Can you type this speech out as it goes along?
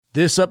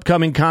This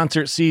upcoming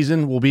concert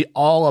season will be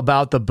all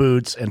about the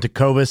boots, and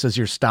Tecovas is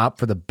your stop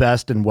for the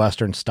best in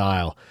Western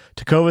style.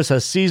 Tecovas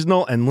has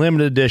seasonal and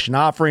limited edition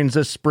offerings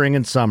this spring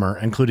and summer,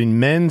 including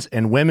men's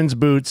and women's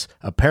boots,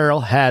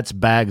 apparel, hats,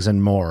 bags,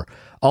 and more.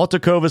 All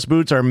Tecovas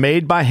boots are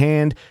made by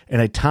hand in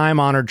a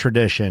time-honored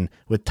tradition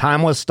with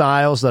timeless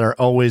styles that are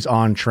always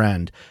on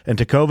trend. And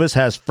Tecovas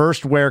has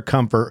first wear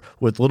comfort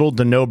with little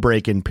to no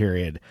break-in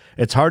period.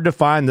 It's hard to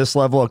find this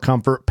level of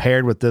comfort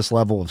paired with this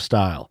level of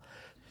style.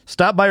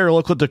 Stop by your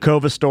local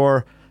Tecovas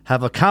store,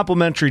 have a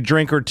complimentary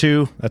drink or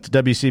two, that's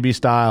WCB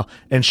style,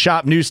 and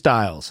shop new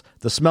styles.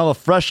 The smell of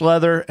fresh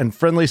leather and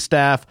friendly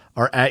staff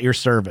are at your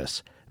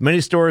service. Many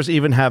stores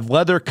even have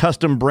leather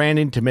custom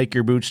branding to make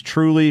your boots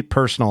truly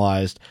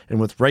personalized. And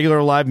with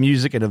regular live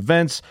music and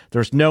events,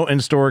 there's no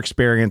in-store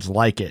experience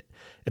like it.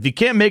 If you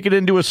can't make it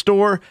into a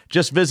store,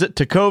 just visit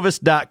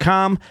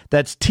tecovas.com.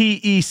 That's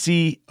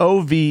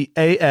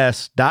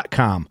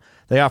TECOVAS.com.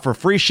 They offer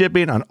free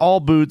shipping on all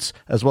boots,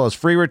 as well as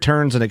free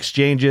returns and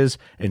exchanges,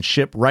 and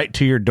ship right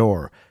to your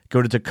door.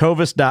 Go to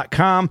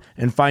tecovas.com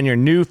and find your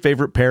new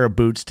favorite pair of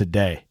boots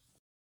today.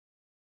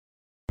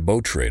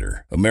 Boat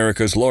Trader,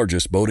 America's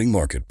largest boating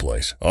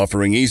marketplace,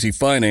 offering easy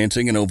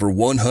financing and over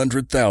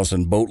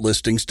 100,000 boat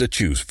listings to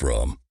choose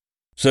from.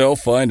 Sell,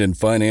 find, and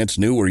finance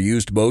new or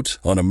used boats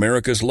on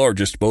America's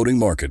largest boating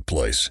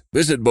marketplace.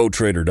 Visit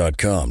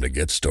BoatTrader.com to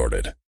get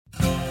started.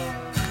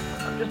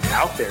 Just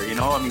out there,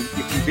 I mean, if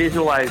you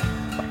visualize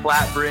a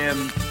flat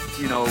brim,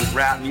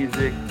 rap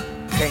music,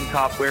 tank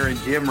top wearing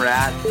gym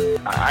rat,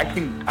 I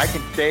can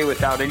say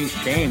without any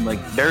shame, like,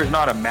 there's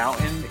not a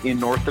mountain in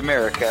North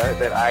America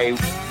that I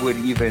would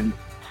even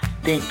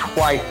think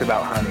twice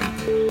about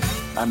hunting.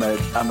 I'm a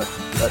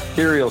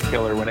serial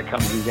killer when it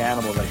comes to these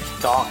animals. I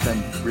stalk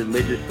them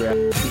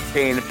religiously. He's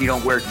saying if you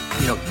don't wear,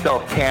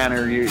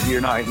 self-tanner,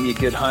 you're not going to be a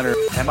good hunter.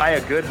 Am I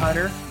a good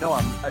hunter? No,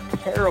 I'm a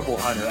terrible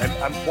hunter.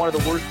 I'm one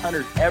of the worst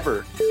hunters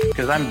ever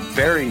because I'm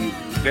very,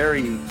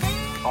 very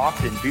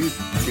often do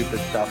stupid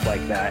stuff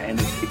like that, and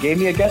it gave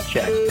me a gut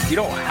check. You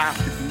don't have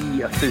to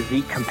be a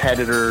physique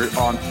competitor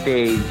on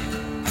stage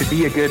to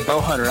be a good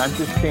bow hunter. I'm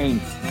just saying,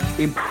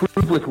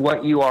 improve with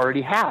what you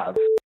already have.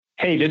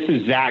 Hey, this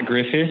is Zach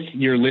Griffith.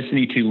 You're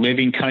listening to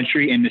Living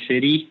Country in the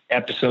City,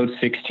 episode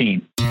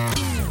 16.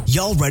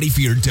 Y'all ready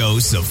for your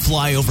dose of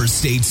flyover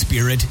state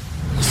spirit?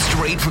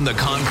 Straight from the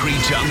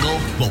concrete jungle?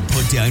 Well,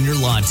 put down your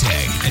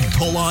latte and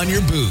pull on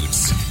your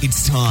boots.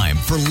 It's time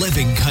for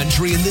Living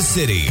Country in the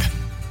City.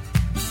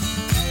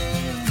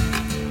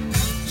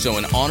 So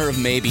in honor of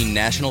May being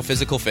National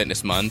Physical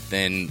Fitness Month,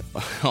 and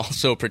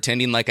also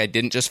pretending like I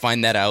didn't just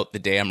find that out the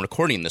day I'm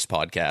recording this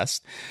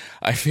podcast,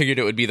 I figured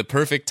it would be the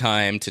perfect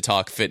time to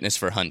talk fitness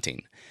for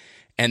hunting.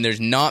 And there's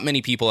not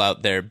many people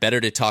out there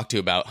better to talk to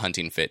about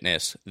hunting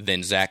fitness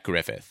than Zach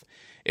Griffith.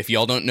 If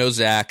y'all don't know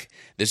Zach,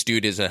 this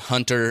dude is a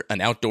hunter, an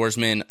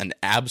outdoorsman, an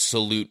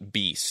absolute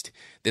beast.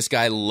 This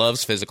guy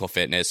loves physical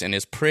fitness and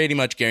is pretty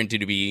much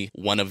guaranteed to be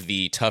one of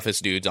the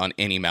toughest dudes on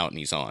any mountain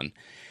he's on.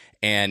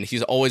 And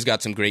he's always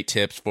got some great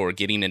tips for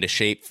getting into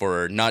shape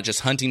for not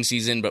just hunting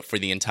season, but for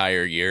the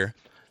entire year.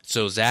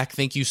 So, Zach,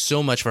 thank you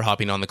so much for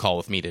hopping on the call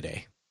with me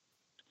today.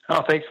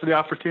 Oh, thanks for the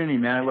opportunity,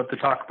 man. I love to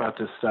talk about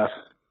this stuff.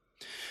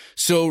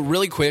 So,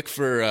 really quick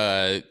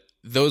for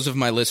those of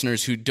my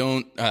listeners who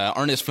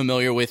aren't as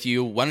familiar with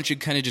you, why don't you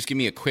kind of just give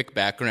me a quick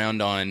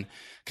background on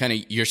kind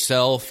of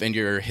yourself and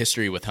your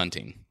history with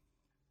hunting?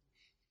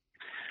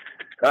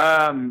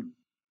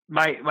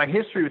 My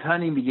history with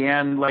hunting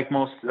began like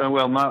most,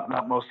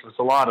 not most of us,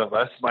 a lot of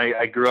us.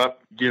 I grew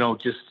up,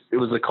 it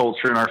was a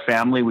culture in our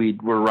family. We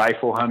were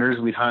rifle hunters.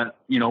 We'd hunt,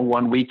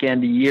 one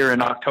weekend a year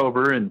in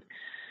October and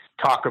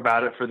talk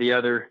about it for the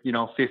other,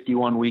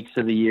 51 weeks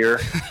of the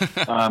year.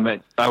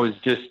 I was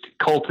just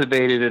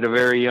cultivated at a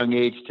very young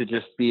age to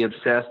just be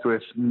obsessed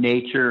with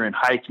nature and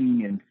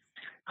hiking and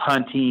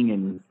hunting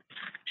and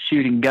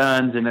shooting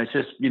guns. And it's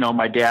just,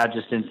 my dad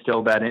just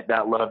instilled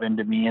that love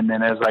into me. And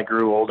then as I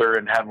grew older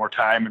and had more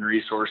time and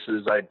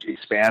resources, I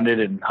expanded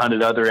and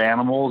hunted other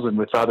animals and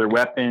with other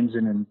weapons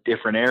and in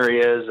different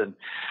areas. And,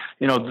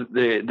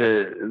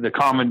 the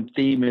common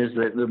theme is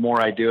that the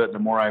more I do it, the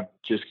more I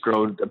just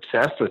grow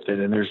obsessed with it.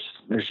 And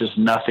there's just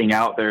nothing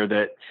out there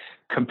that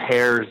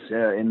compares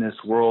in this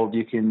world.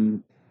 You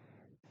can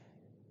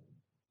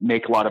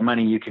make a lot of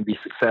money, you can be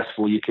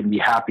successful, you can be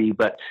happy,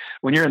 but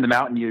when you're in the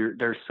mountain,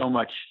 there's so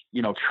much,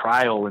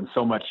 trial and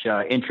so much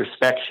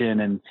introspection,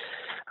 and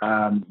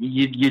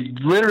you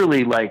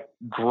literally like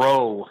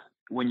grow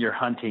when you're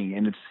hunting,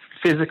 and it's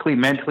physically,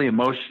 mentally,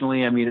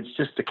 emotionally. I mean, it's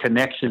just a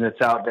connection that's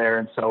out there,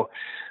 and so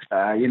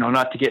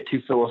not to get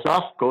too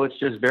philosophical, it's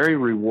just very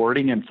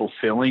rewarding and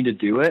fulfilling to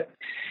do it.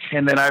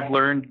 And then I've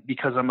learned,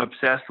 because I'm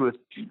obsessed with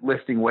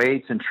lifting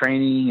weights and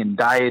training and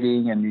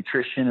dieting and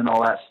nutrition and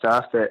all that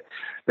stuff, that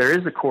there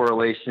is a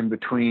correlation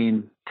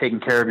between taking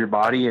care of your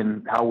body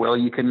and how well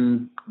you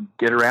can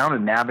get around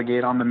and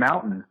navigate on the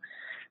mountain.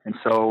 And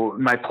so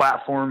my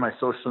platform, my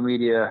social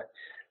media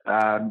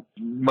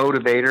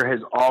motivator has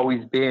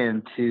always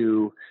been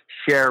to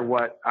share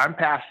what I'm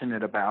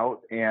passionate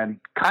about, and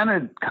kind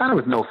of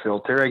with no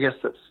filter. I guess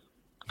that's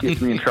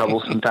gets me in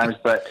trouble sometimes,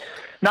 but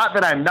not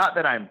that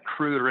I'm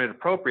crude or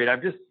inappropriate.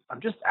 I'm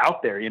just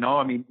out there,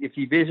 I mean, if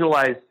you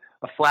visualize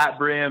a flat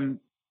brim,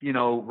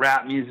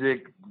 rap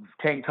music,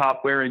 tank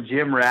top wearing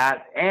gym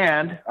rat,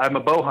 and I'm a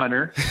bow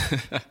hunter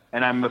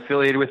and I'm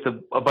affiliated with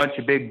a bunch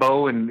of big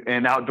bow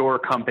and outdoor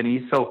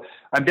companies. So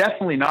I'm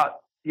definitely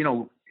not,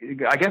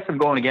 I guess I'm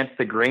going against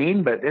the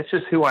grain, but it's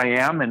just who I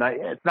am. And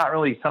it's not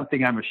really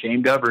something I'm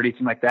ashamed of or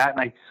anything like that.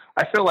 And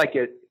I feel like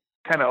it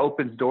kind of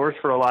opens doors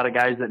for a lot of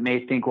guys that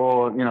may think,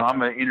 well,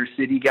 I'm an inner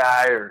city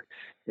guy, or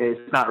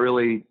it's not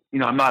really,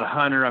 I'm not a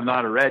hunter, I'm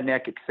not a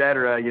redneck, et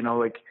cetera.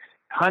 Like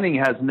hunting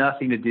has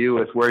nothing to do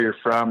with where you're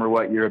from or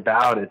what you're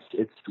about.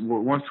 It's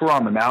once we're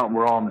on the mountain,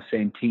 we're all on the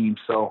same team.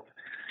 So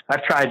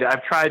I've tried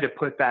to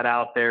put that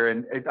out there,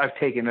 and I've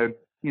taken a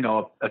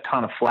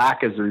ton of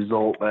flack as a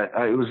result, but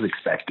it was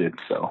expected.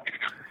 So,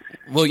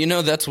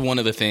 well, that's one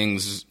of the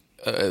things,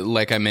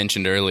 like I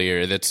mentioned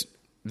earlier, that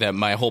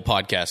my whole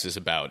podcast is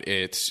about.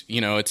 It's,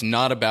 it's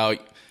not about,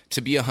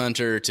 to be a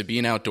hunter, to be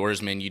an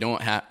outdoorsman, you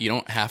don't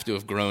have to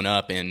have grown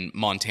up in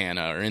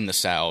Montana or in the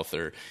South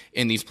or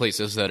in these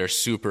places that are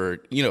super,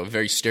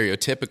 very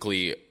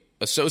stereotypically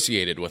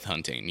associated with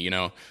hunting.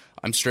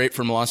 I'm straight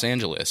from Los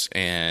Angeles,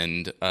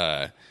 and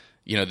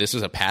this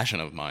is a passion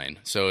of mine.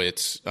 So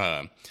it's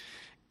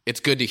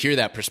good to hear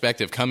that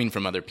perspective coming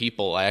from other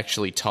people. I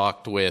actually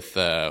talked with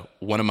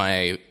one of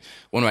my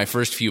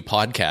first few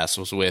podcasts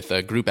was with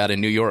a group out of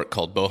New York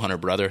called Bowhunter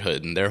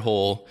Brotherhood, and their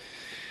whole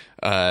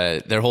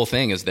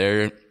thing is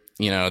they're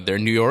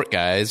New York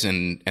guys,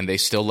 and they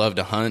still love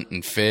to hunt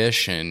and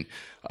fish, and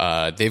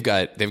they've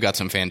got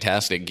some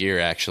fantastic gear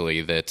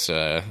actually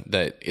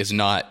that is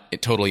not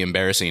totally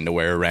embarrassing to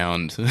wear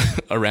around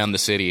the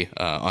city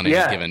on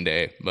any given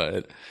day.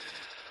 But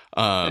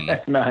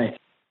that's nice.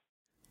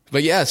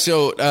 But yeah,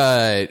 so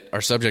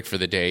our subject for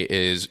the day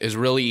is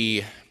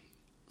really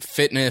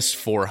fitness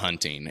for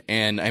hunting,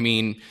 and I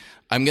mean,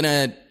 I'm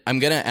gonna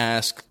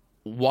ask,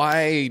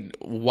 why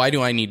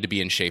do I need to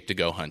be in shape to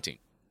go hunting?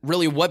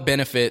 Really, what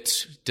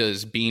benefits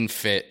does being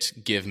fit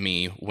give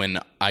me when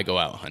I go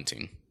out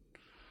hunting?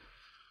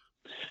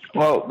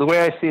 Well, the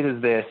way I see it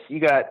is this: you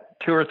got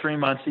 2 or 3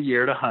 months a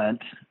year to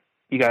hunt.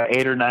 You got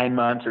 8 or 9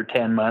 months or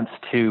 10 months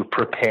to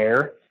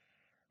prepare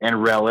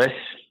and relish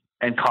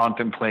and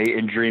contemplate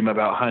and dream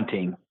about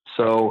hunting.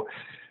 So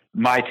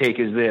my take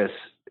is this: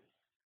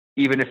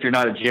 even if you're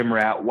not a gym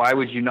rat, why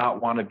would you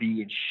not want to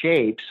be in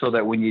shape so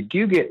that when you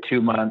do get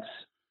 2 months,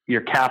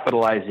 you're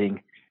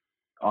capitalizing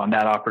on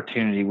that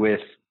opportunity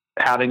with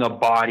having a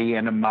body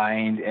and a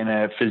mind and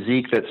a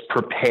physique that's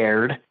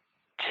prepared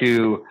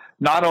to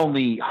not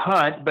only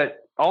hunt,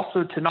 but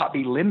also to not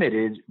be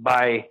limited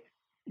by,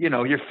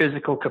 your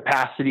physical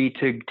capacity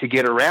to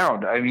get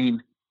around. I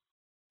mean,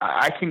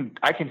 I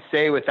can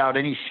say without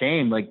any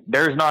shame, like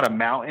there's not a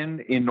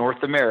mountain in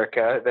North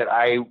America that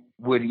I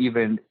would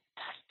even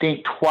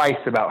think twice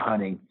about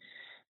hunting.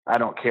 I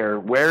don't care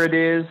where it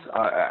is.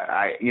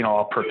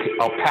 I'll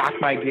pack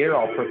my gear,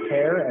 I'll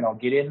prepare, and I'll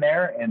get in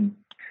there, and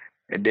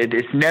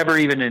it's never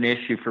even an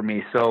issue for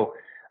me. So,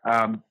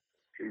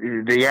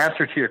 the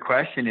answer to your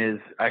question is,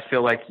 I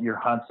feel like your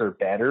hunts are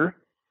better.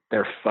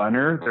 They're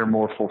funner. They're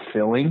more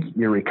fulfilling.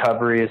 Your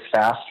recovery is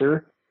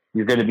faster.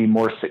 You're going to be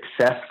more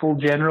successful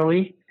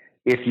generally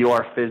if you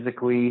are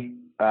physically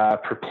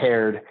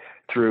prepared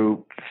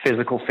through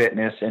physical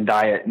fitness and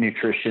diet,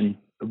 nutrition,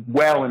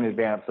 well in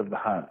advance of the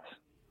hunts.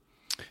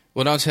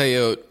 Well, I'll tell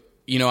you,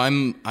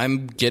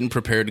 I'm getting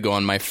prepared to go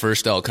on my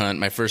first elk hunt,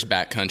 my first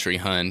backcountry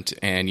hunt,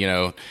 and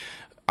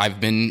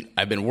I've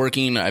been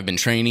working, I've been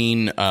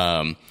training,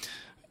 but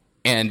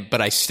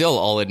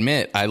I'll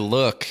admit, I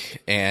look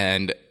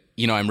and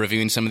I'm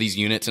reviewing some of these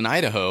units in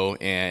Idaho,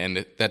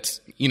 and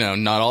that's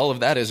not all of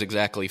that is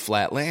exactly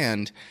flat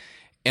land,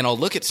 and I'll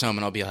look at some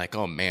and I'll be like,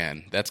 oh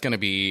man, that's going to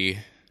be,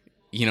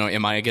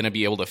 am I going to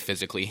be able to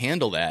physically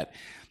handle that?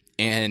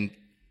 And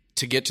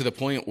to get to the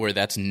point where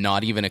that's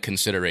not even a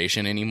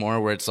consideration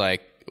anymore, where it's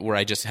like, where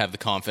I just have the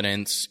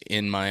confidence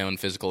in my own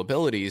physical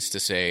abilities to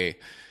say,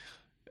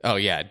 oh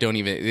yeah,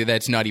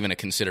 that's not even a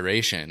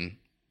consideration,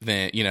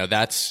 then,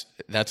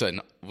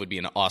 would be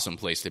an awesome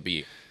place to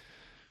be.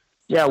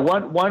 Yeah.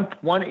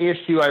 One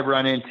issue I've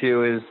run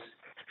into is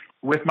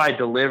with my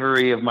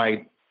delivery of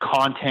my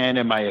content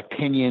and my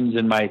opinions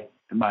and my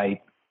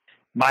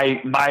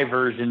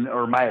version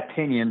or my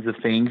opinions of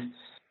things,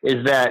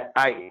 is that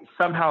I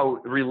somehow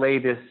relay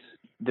this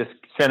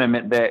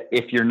sentiment that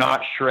if you're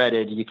not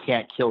shredded, you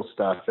can't kill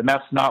stuff. And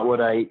that's not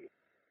what I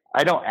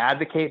don't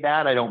advocate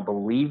that. I don't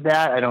believe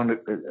that. I don't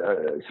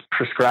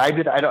prescribe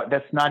it.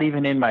 That's not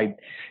even in my,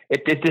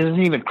 it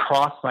doesn't even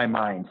cross my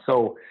mind.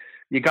 So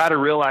you got to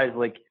realize,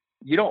 like,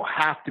 you don't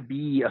have to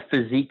be a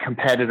physique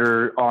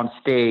competitor on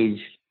stage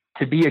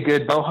to be a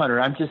good bow hunter.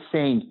 I'm just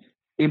saying,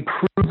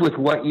 improve with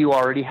what you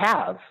already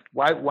have.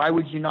 Why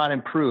would you not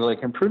improve?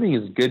 Like, improving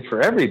is good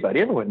for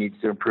everybody. Everyone needs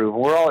to improve.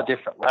 We're all at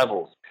different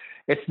levels.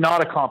 It's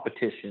not a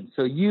competition.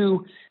 So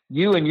you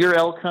and your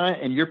elk hunt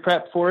and your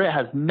prep for it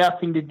has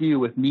nothing to do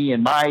with me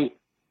and my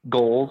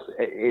goals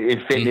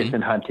in fitness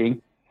and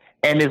hunting.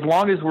 And as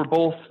long as we're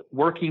both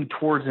working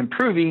towards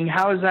improving,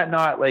 how is that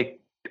not like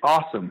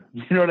awesome?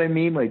 You know what I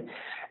mean? Like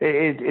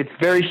it's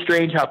very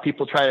strange how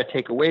people try to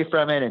take away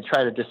from it and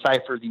try to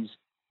decipher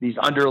these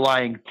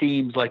underlying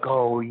themes. Like,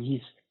 oh,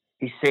 he's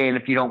saying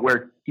if you don't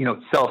wear,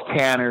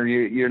 self-tan or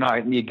you're not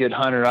gonna be a good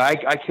hunter.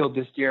 I killed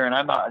this deer and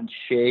I'm not in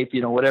shape,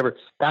 whatever.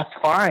 That's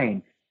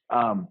fine.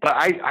 But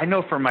I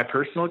know from my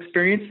personal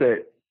experience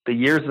that the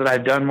years that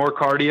I've done more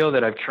cardio,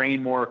 that I've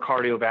trained more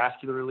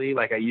cardiovascularly,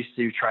 like I used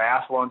to do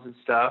triathlons and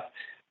stuff,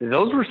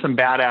 those were some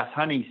badass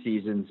hunting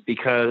seasons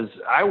because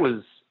I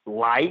was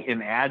light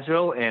and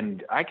agile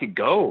and I could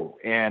go.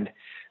 And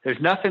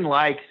there's nothing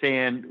like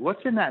saying,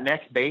 what's in that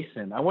next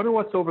basin? I wonder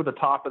what's over the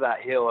top of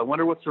that hill. I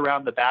wonder what's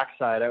around the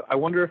backside. I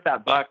wonder if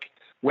that buck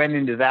went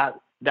into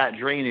that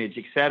drainage,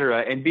 et cetera,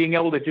 and being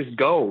able to just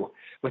go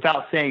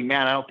without saying,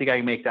 man, I don't think I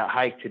can make that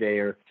hike today,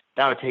 or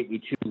that would take me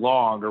too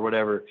long or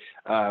whatever.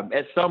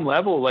 At some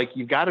level, like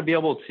you've got to be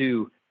able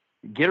to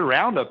get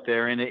around up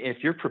there. And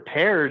if you're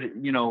prepared,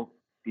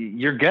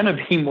 you're going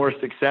to be more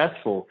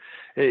successful.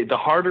 The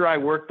harder I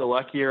work, the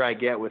luckier I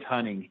get with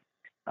hunting.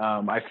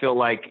 I feel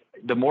like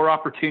the more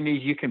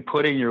opportunities you can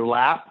put in your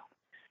lap,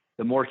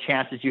 the more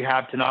chances you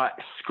have to not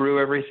screw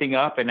everything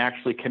up and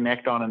actually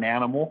connect on an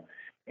animal.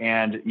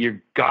 And you've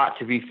got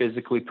to be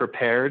physically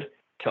prepared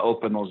to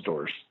open those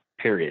doors,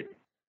 period.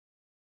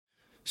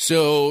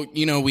 So,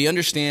 we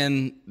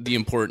understand the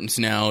importance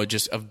now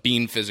just of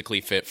being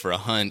physically fit for a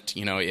hunt.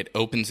 It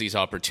opens these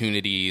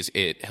opportunities.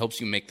 It helps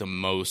you make the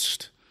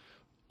most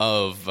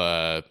of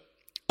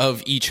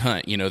each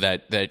hunt,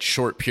 that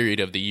short period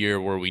of the year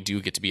where we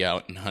do get to be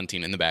out and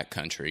hunting in the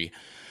backcountry.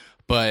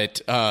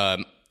 But,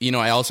 I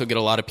also get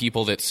a lot of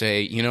people that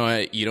say, you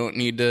don't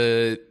need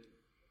to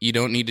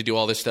do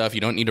all this stuff. You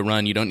don't need to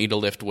run. You don't need to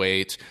lift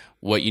weights.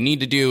 What you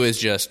need to do is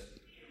just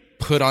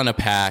put on a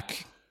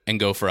pack and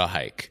go for a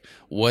hike.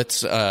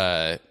 What's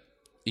your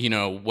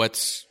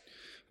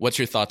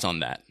thoughts on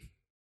that?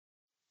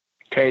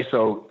 Okay.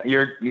 So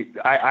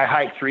I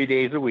hike 3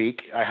 days a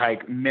week. I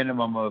hike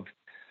minimum of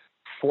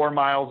 4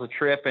 miles a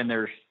trip, and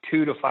there's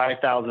 2,000 to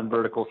 5,000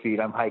 vertical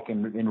feet. I'm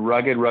hiking in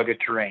rugged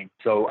terrain.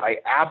 So I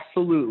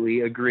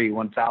absolutely agree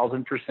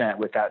 1,000%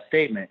 with that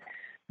statement.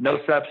 No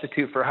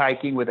substitute for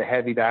hiking with a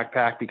heavy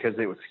backpack because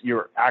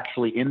you're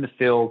actually in the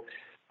field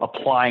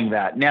applying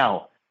that.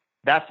 Now,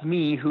 that's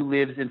me who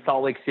lives in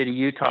Salt Lake City,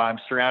 Utah. I'm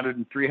surrounded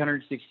in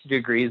 360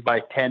 degrees by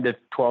 10 to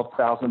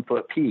 12,000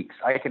 foot peaks.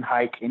 I can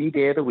hike any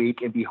day of the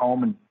week and be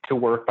home and to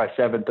work by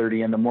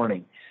 7:30 in the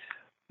morning.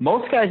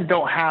 Most guys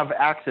don't have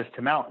access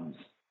to mountains,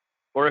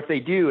 or if they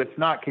do, it's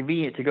not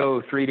convenient to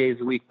go 3 days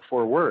a week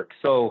before work.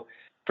 So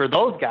for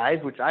those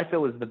guys, which I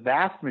feel is the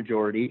vast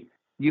majority,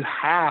 you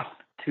have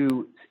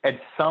to, at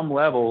some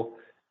level,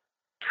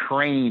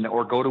 train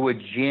or go to a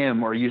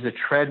gym or use a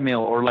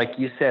treadmill or, like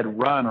you said,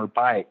 run or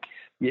bike.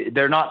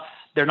 They're not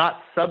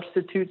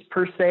substitutes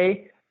per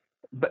se,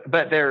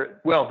 but they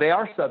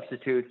are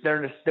substitutes.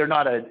 They're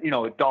not a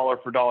dollar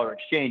for dollar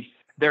exchange.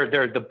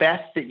 They're the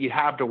best that you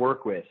have to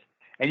work with,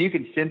 and you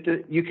can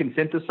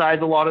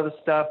synthesize a lot of the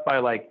stuff by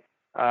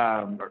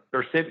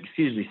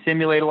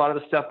simulate a lot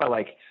of the stuff by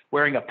like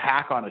wearing a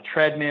pack on a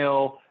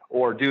treadmill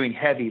or doing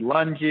heavy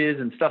lunges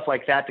and stuff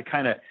like that to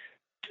kind of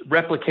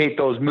replicate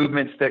those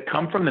movements that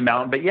come from the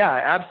mountain. But yeah,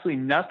 absolutely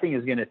nothing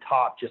is going to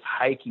top just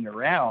hiking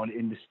around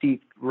in the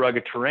steep,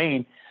 rugged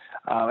terrain.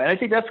 And I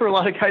think that's where a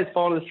lot of guys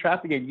fall into this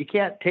trap again. You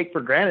can't take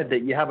for granted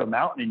that you have a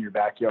mountain in your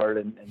backyard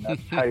and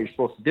that's how you're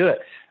supposed to do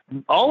it.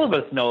 All of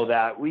us know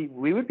that we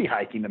would be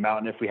hiking the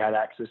mountain if we had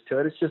access to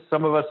it. It's just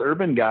some of us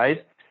urban guys,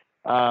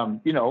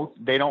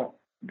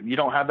 you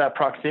don't have that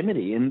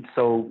proximity. And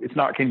so it's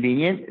not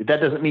convenient.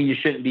 That doesn't mean you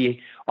shouldn't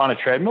be on a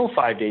treadmill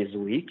 5 days a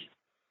week,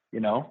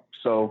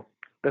 so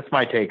that's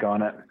my take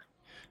on it.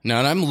 No,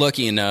 and I'm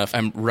lucky enough.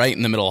 I'm right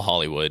in the middle of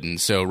Hollywood,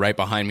 and so right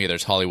behind me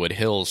there's Hollywood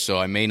Hills. So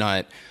I may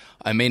not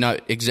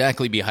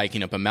exactly be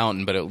hiking up a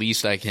mountain, but at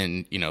least I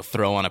can,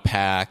 throw on a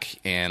pack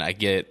and I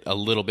get a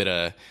little bit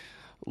of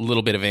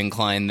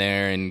incline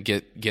there and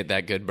get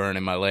that good burn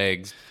in my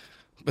legs.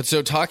 But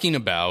so talking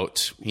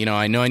about,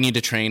 I know I need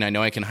to train. I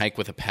know I can hike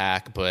with a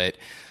pack, but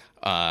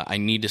I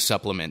need to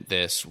supplement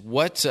this.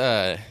 What's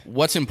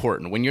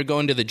important when you're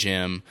going to the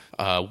gym?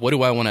 What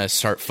do I want to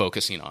start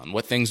focusing on?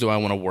 What things do I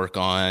want to work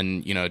on?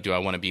 Do I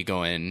want to be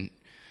going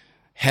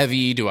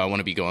heavy? Do I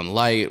want to be going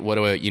light? Where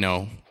do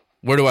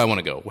I want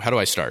to go? How do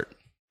I start?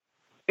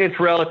 It's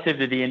relative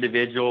to the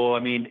individual. I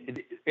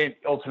mean,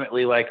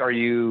 ultimately, like, are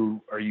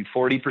you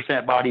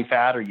 40% body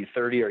fat? Are you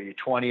 30? Are you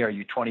 20? Are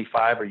you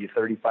 25? Are you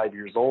 35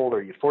 years old?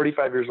 Are you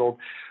 45 years old?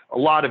 A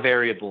lot of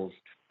variables.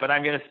 But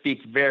I'm going to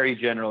speak very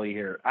generally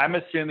here. I'm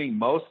assuming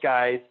most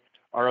guys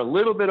are a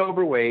little bit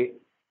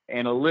overweight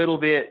and a little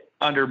bit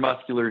under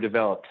muscular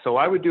developed. So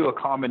I would do a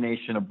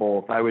combination of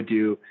both. I would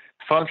do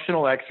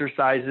functional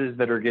exercises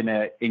that are going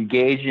to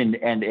engage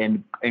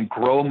and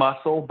grow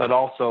muscle, but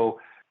also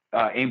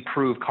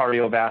improve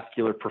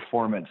cardiovascular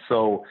performance.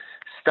 So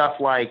stuff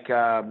like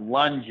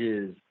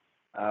lunges,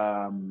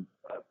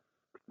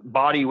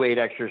 body weight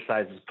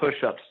exercises,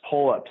 push-ups,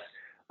 pull-ups,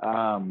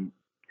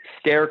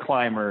 stair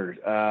climbers,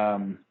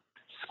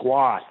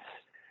 squats,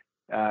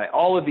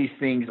 all of these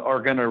things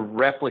are going to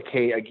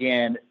replicate,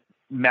 again,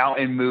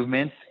 mountain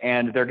movements,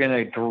 and they're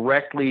going to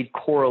directly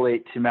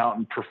correlate to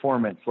mountain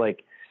performance.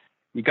 Like,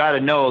 you got to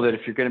know that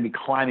if you're going to be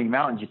climbing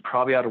mountains, you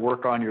probably ought to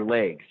work on your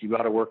legs. You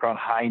got to work on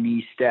high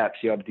knee steps.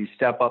 You got to do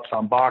step ups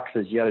on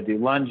boxes. You got to do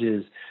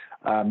lunges.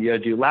 You got to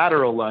do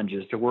lateral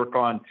lunges to work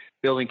on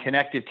building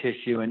connective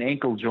tissue and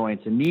ankle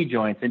joints and knee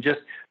joints, and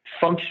just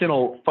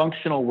functional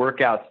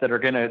workouts that are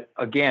going to,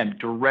 again,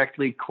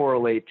 directly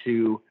correlate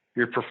to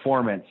your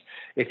performance.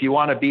 If you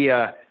want to be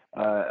a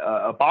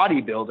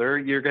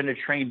bodybuilder, you're going to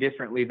train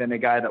differently than a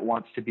guy that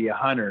wants to be a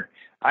hunter.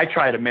 I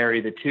try to marry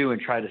the two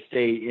and try to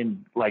stay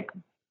in, like,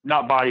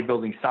 not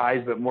bodybuilding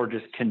size, but more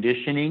just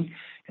conditioning,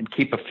 and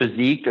keep a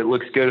physique that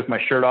looks good with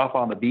my shirt off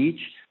on the beach,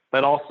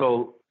 but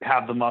also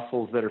have the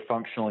muscles that are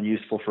functional and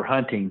useful for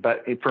hunting.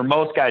 But for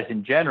most guys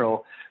in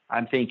general,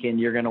 I'm thinking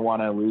you're going to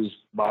want to lose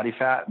body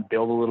fat,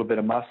 build a little bit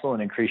of muscle,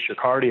 and increase your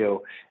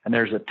cardio. And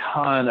there's a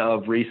ton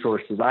of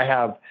resources. I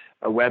have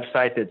a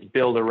website that's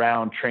built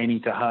around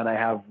training to hunt. I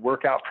have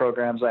workout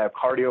programs. I have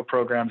cardio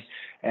programs,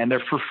 and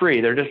they're for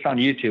free. They're just on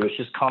YouTube. It's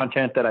just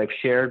content that I've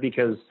shared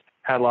because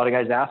I had a lot of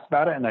guys ask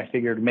about it, and I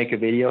figured to make a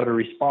video to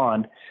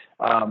respond.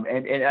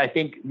 And I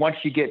think once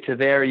you get to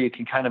there, you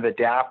can kind of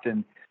adapt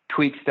and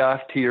tweak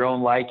stuff to your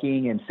own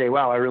liking and say,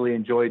 wow, I really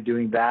enjoyed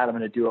doing that. I'm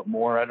going to do it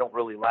more. I don't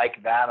really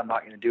like that. I'm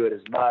not going to do it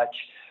as much.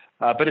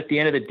 But at the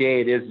end of the day,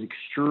 it is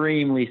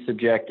extremely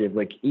subjective.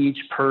 Like, each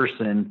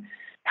person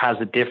has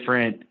a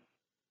different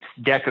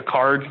deck of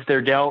cards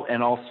they're dealt,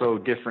 and also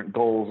different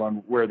goals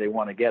on where they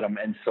want to get them.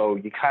 And so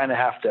you kind of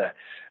have to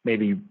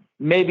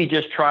maybe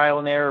just trial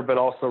and error, but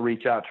also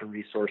reach out to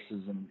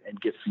resources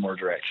and get some more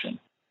direction.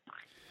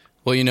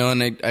 Well,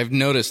 and I've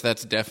noticed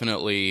that's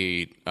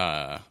definitely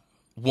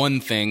one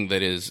thing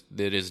that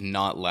is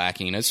not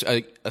lacking,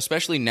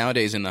 especially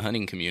nowadays in the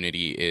hunting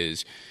community,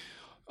 is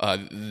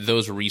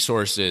those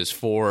resources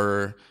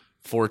for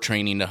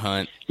training to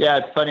hunt. Yeah,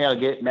 it's funny. I'll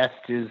get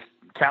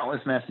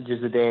countless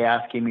messages a day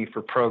asking me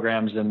for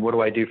programs and what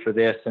do I do for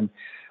this. And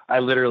I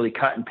literally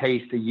cut and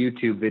paste a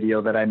YouTube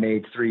video that I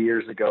made 3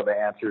 years ago that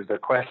answers their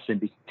question,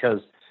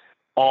 because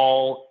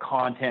all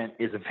content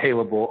is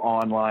available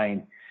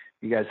online.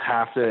 You guys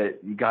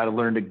you got to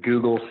learn to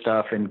Google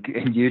stuff and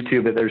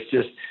YouTube it.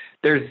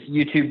 There's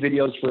YouTube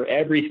videos for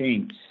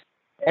everything.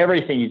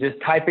 You just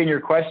type in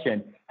your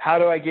question. How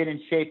do I get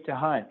in shape to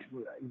hunt?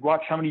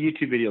 Watch how many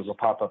YouTube videos will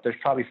pop up. There's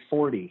probably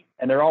 40,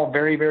 and they're all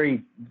very,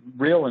 very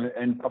real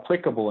and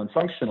applicable and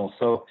functional.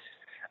 So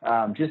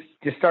just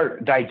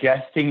start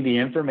digesting the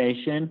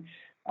information,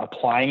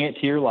 applying it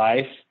to your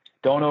life.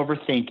 Don't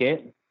overthink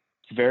it.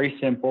 It's very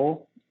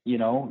simple.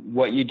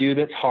 What you do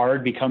that's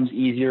hard becomes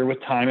easier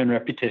with time and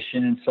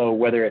repetition. And so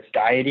whether it's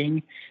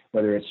dieting,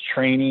 whether it's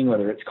training,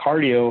 whether it's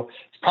cardio,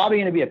 it's probably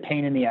going to be a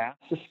pain in the ass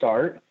to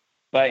start,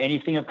 but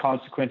anything of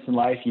consequence in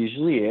life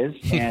usually is.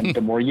 And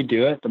the more you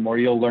do it, the more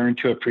you'll learn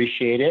to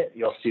appreciate it.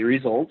 You'll see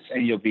results,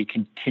 and you'll be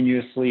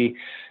continuously,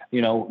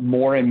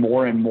 more and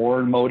more and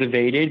more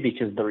motivated,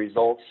 because the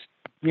results,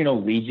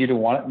 lead you to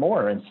want it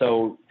more. And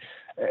so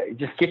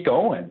just get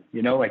going,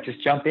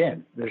 just jump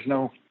in. There's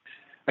no,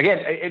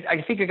 again,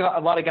 I think a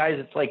lot of guys,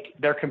 it's like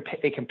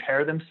they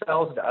compare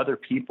themselves to other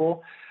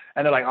people,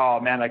 and they're like,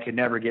 oh man, I could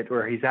never get to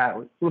where he's at.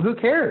 Well, who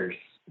cares?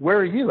 Where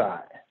are you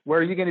at? Where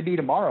are you going to be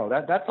tomorrow?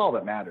 That's all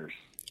that matters.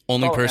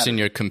 Only person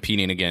you're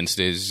competing against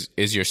is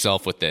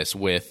yourself with this,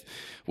 with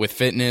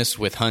fitness,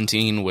 with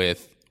hunting,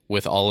 with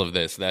all of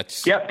this.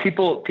 That's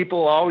people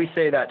always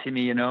say that to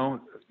me,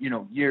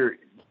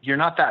 you're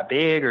not that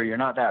big, or you're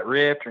not that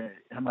ripped. And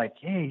I'm like,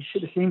 hey, you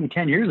should have seen me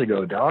 10 years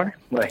ago, dog.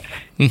 Like,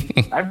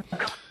 I've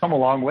come a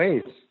long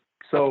ways.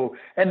 So,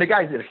 and the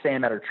guys that are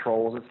saying that are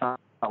trolls. It's not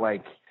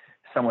like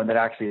someone that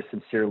actually is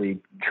sincerely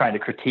trying to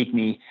critique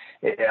me.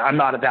 I'm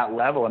not at that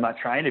level. I'm not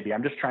trying to be.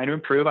 I'm just trying to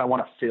improve. I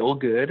want to feel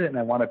good, and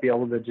I want to be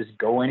able to just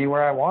go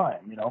anywhere I want,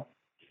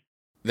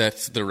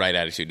 That's the right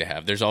attitude to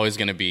have. There's always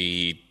going to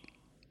be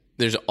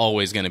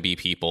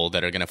people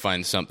that are going to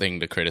find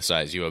something to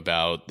criticize you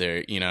about.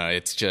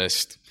 It's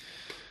just,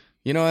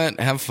 what?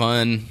 Have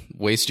fun.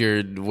 Waste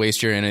your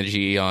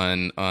energy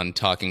on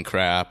talking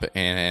crap,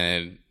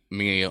 and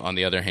me, on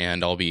the other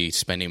hand, I'll be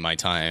spending my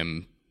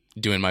time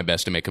doing my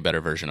best to make a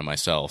better version of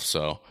myself.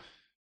 So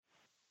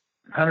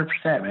 100%,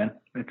 man.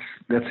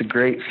 That's a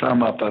great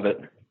sum up of it.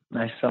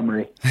 Nice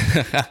summary.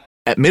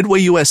 At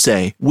Midway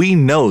USA, we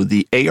know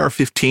the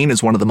AR-15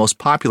 is one of the most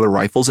popular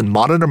rifles in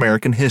modern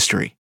American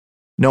history.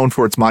 Known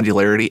for its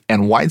modularity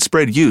and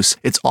widespread use,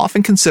 it's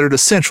often considered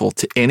essential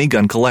to any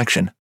gun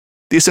collection.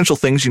 The essential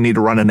things you need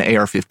to run an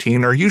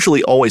AR-15 are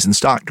usually always in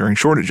stock during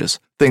shortages,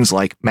 things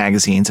like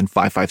magazines and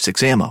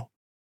 5.56 ammo.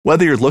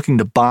 Whether you're looking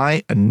to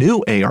buy a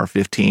new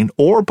AR-15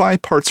 or buy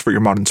parts for your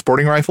modern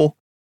sporting rifle,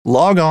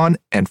 log on,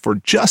 and for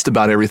just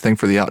about everything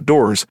for the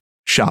outdoors,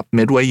 shop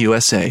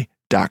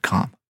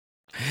MidwayUSA.com.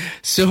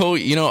 So,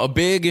 a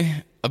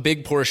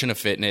big portion of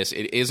fitness,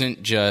 it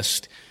isn't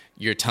just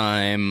your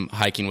time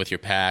hiking with your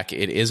pack.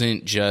 It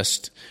isn't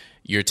just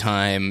your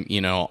time,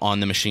 on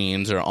the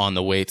machines or on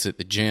the weights at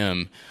the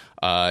gym.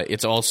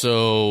 It's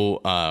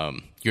also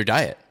your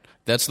diet.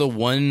 That's the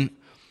one.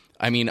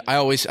 I mean,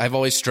 I've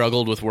always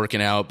struggled with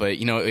working out, but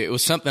it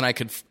was something I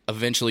could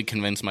eventually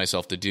convince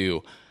myself to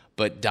do.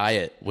 But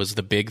diet was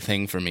the big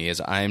thing for me,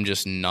 as I'm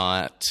just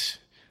not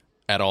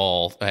at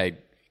all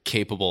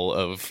capable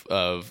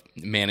of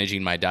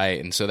managing my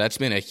diet, and so that's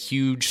been a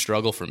huge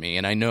struggle for me.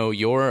 And I know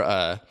you're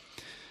a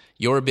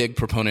big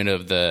proponent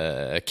of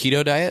the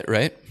keto diet,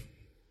 right?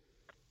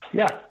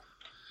 Yeah.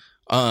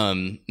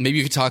 Maybe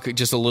you could talk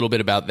just a little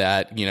bit about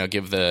that.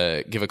 Give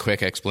a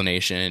quick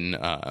explanation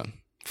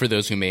for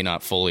those who may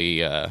not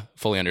fully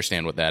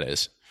understand what that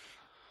is.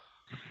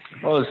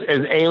 Well,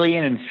 as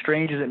alien and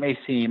strange as it may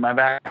seem, I've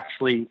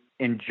actually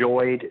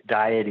enjoyed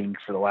dieting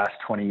for the last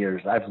 20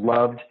 years. I've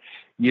loved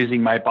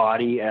using my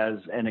body as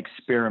an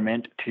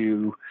experiment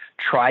to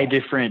try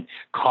different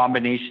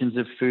combinations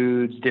of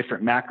foods,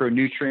 different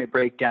macronutrient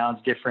breakdowns,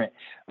 different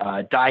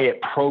diet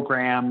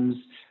programs,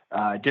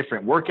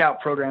 different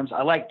workout programs.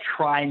 I like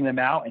trying them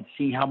out and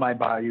seeing how my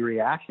body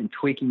reacts and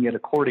tweaking it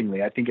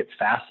accordingly. I think it's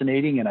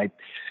fascinating, and I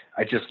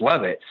just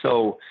love it.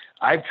 So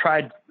I've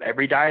tried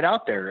every diet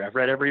out there. I've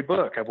read every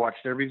book. I've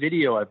watched every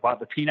video. I've bought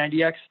the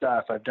P90X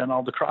stuff. I've done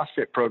all the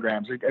CrossFit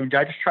programs.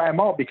 I just try them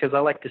all because I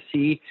like to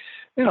see,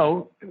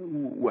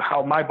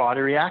 how my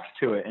body reacts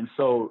to it. And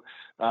so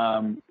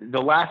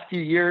the last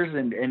few years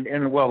and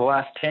the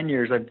last 10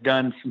 years, I've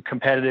done some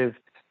competitive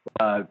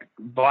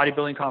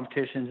bodybuilding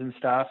competitions and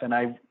stuff. And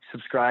I've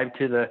subscribed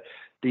to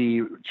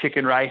the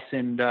chicken, rice,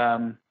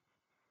 and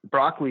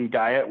broccoli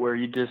diet, where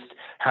you just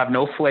have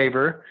no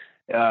flavor.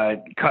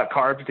 Cut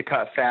carbs to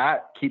cut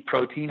fat, keep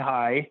protein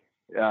high.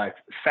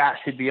 Fat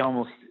should be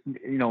almost,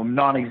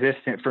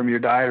 non-existent from your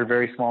diet, or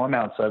very small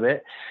amounts of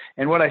it.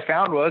 And what I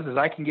found is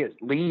I can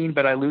get lean,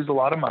 but I lose a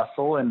lot of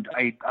muscle, and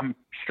I'm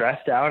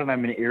stressed out, and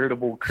I'm an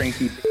irritable,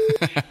 cranky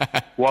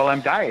bitch while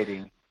I'm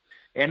dieting.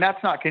 And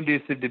that's not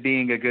conducive to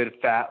being a good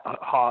fat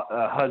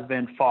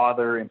husband,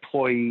 father,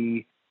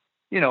 employee.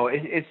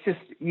 It's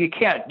just, you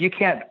can't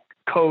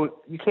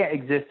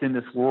exist in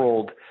this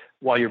world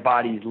while your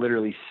body is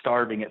literally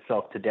starving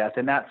itself to death.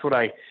 And that's what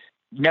I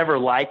never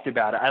liked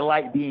about it. I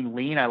like being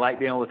lean. I like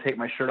being able to take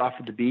my shirt off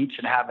at the beach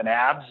and having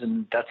abs.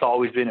 And that's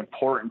always been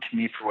important to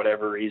me for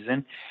whatever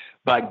reason.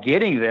 But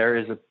getting there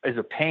is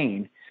a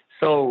pain.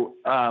 So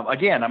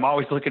again, I'm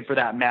always looking for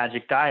that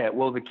magic diet.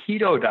 Well, the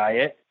keto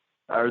diet,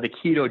 or the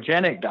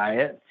ketogenic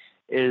diet,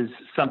 is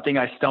something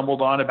I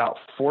stumbled on about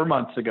 4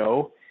 months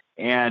ago.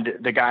 And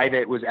the guy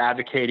that was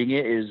advocating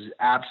it is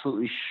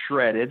absolutely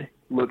shredded,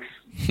 looks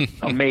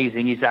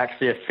amazing. He's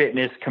actually a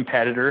fitness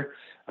competitor,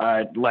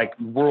 like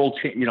world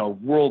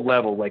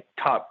level, like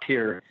top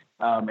tier.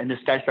 And this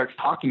guy starts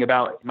talking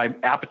about my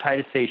appetite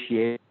is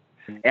satiated.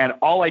 And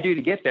all I do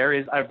to get there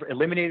is I've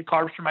eliminated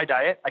carbs from my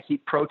diet. I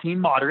keep protein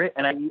moderate,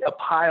 and I eat a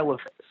pile of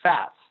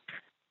fats.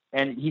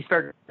 And he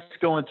starts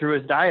going through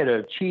his diet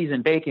of cheese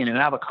and bacon and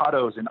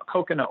avocados and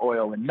coconut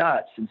oil and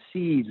nuts and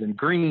seeds and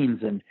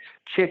greens and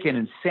chicken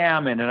and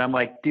salmon. And I'm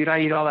like, dude,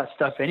 I eat all that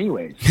stuff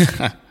anyways.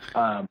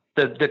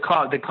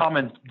 The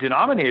common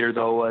denominator,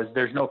 though, was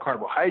there's no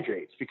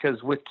carbohydrates,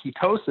 because with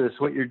ketosis,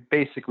 what you're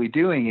basically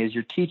doing is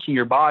you're teaching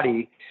your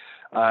body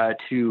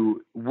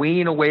to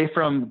wean away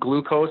from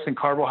glucose and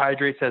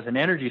carbohydrates as an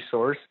energy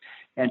source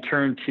and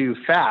turn to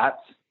fats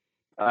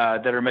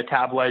that are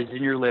metabolized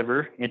in your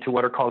liver into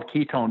what are called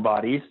ketone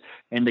bodies.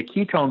 And the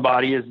ketone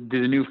body is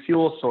the new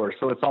fuel source.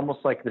 So it's almost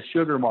like the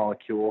sugar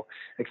molecule,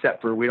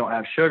 except for we don't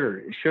have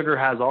sugar. Sugar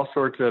has all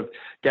sorts of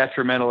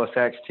detrimental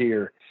effects to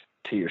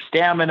your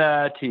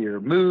stamina, to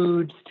your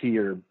moods, to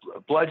your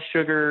blood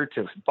sugar,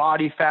 to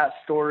body fat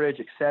storage,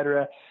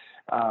 etc.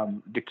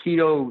 The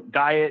keto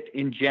diet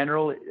in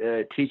general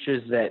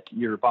teaches that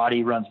your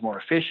body runs more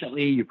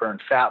efficiently, you burn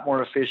fat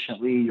more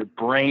efficiently, your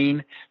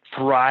brain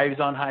thrives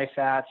on high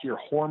fats, your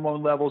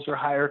hormone levels are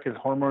higher because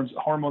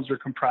hormones are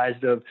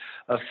comprised of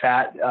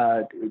fat,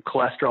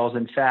 cholesterols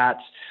and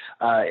fats.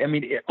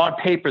 On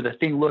paper, the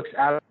thing looks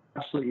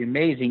absolutely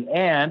amazing.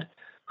 And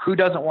who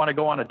doesn't want to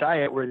go on a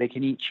diet where they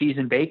can eat cheese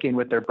and bacon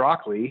with their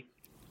broccoli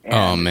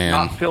and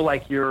not feel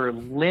like you're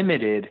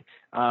limited?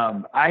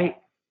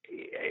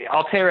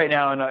 I'll tell you right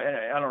now, and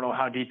I don't know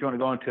how deep you want to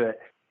go into it.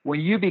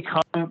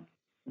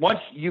 Once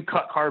you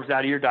cut carbs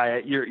out of your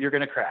diet, you're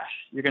going to crash.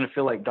 You're going to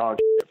feel like dog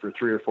shit for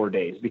 3 or 4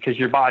 days, because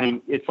your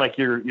body, it's like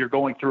you're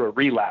going through a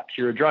relapse.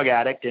 You're a drug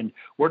addict, and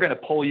we're going to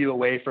pull you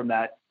away from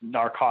that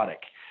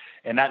narcotic.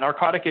 And that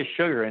narcotic is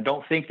sugar. And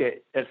don't think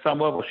that at some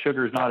level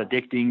sugar is not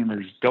addicting and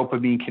there's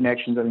dopamine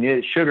connections.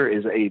 Sugar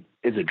is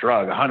a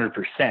drug,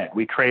 100%.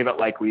 We crave it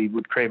like we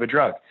would crave a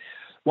drug.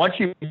 Once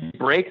you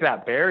break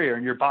that barrier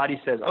and your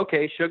body says,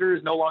 okay, sugar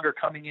is no longer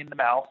coming in the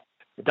mouth,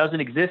 it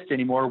doesn't exist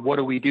anymore, what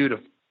do we do to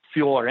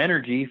fuel our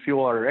energy,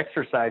 fuel our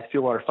exercise,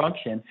 fuel our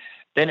function?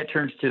 Then it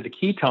turns to the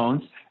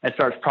ketones and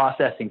starts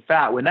processing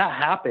fat. When that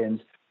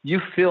happens, you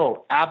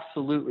feel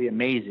absolutely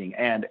amazing.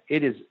 And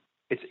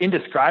it's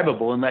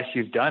indescribable unless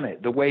you've done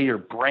it. The way your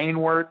brain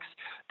works,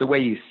 the way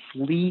you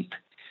sleep,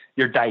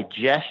 your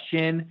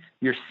digestion,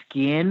 your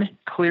skin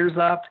clears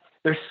up.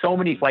 there's so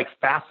many like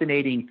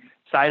fascinating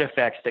side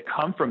effects that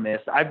come from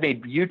this. I've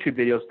made YouTube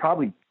videos,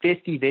 probably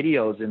 50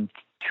 videos in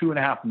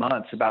 2.5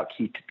 months about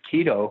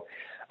keto,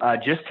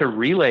 just to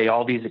relay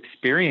all these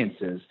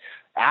experiences.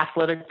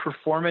 Athletic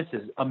performance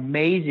is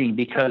amazing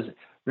because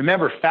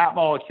remember, fat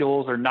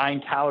molecules are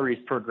 9 calories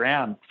per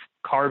gram,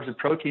 carbs and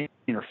protein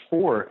are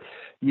 4.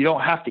 You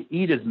don't have to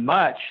eat as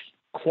much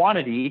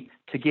quantity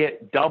to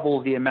get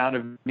double the amount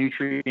of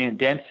nutrient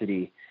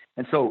density.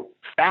 And so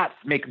fats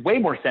make way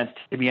more sense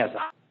to me as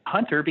a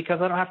hunter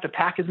because I don't have to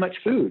pack as much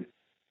food.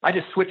 I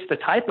just switch the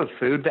type of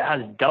food that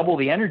has double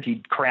the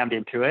energy crammed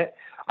into it.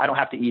 I don't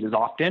have to eat as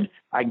often.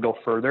 I can go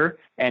further,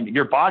 and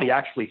your body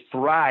actually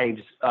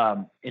thrives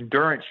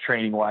endurance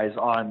training wise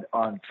on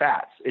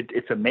fats.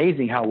 It's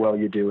amazing how well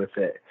you do with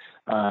it.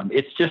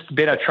 It's just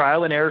been a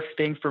trial and error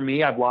thing for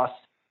me. I've lost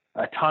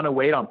a ton of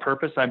weight on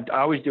purpose. I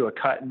always do a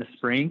cut in the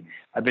spring.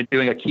 I've been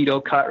doing a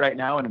keto cut right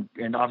now,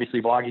 and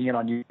obviously vlogging it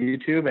on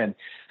YouTube and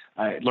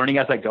learning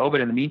as I go. But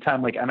in the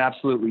meantime, like I'm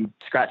absolutely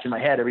scratching my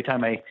head every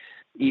time I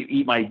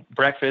eat my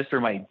breakfast or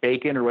my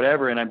bacon or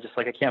whatever. And I'm just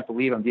like, I can't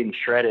believe I'm getting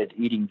shredded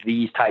eating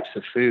these types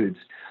of foods,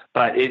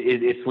 but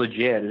it's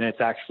legit. And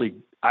it's actually,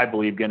 I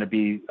believe, going to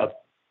be a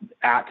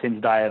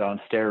Atkins diet on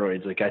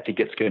steroids. Like, I think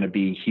it's going to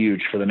be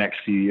huge for the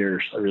next few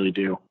years. I really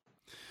do.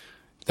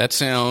 That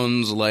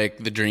sounds like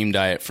the dream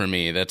diet for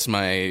me. That's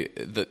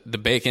the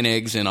bacon,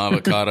 eggs, and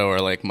avocado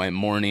are like my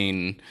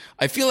morning.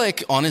 I feel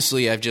like,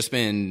 honestly, I've just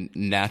been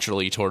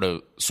naturally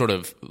sort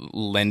of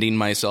lending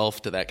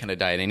myself to that kind of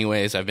diet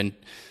anyways. I've been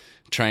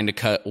trying to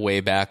cut way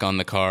back on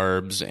the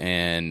carbs,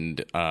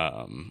 and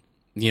I'm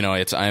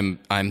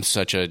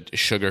such a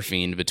sugar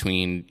fiend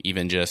between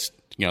even just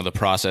the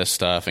processed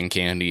stuff and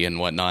candy and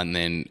whatnot,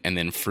 and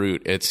then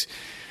fruit.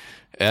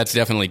 That's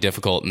definitely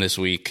difficult. And this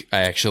week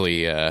I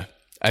actually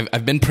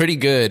I've been pretty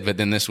good, but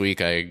then this week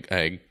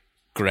I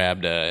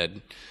grabbed a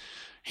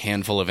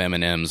handful of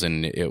M&Ms,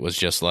 and it was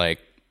just like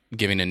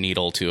giving a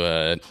needle to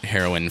a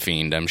heroin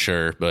fiend, I'm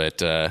sure.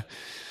 But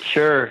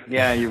sure,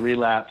 yeah, you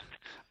relapse.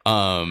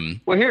 Well,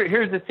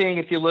 here's the thing.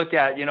 If you look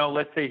at,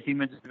 let's say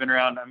humans have been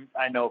around,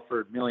 I know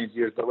for millions of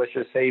years, but let's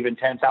just say even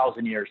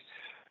 10,000 years.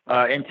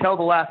 Until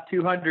the last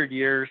 200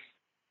 years,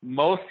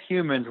 most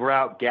humans were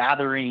out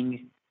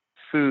gathering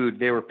food.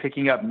 They were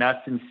picking up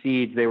nuts and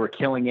seeds. They were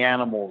killing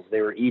animals.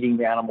 They were eating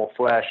the animal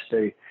flesh.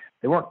 They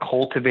weren't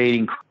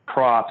cultivating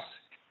crops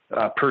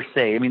per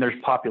se. I mean,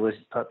 there's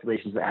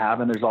populations that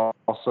have, and there's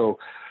also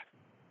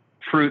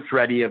fruits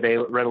readily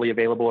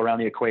available around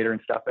the equator and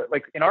stuff. But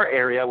like in our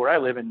area where I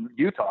live in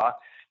Utah,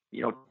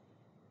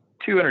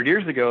 200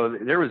 years ago,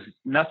 there was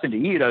nothing to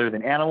eat other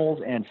than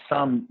animals and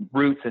some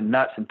roots and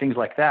nuts and things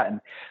like that.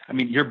 And I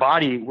mean, your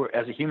body,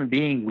 as a human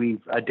being,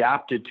 we've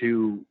adapted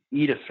to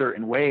eat a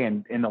certain way.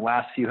 And in the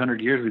last few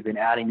hundred years, we've been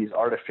adding these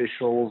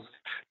artificials,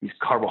 these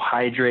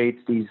carbohydrates,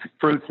 these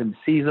fruits and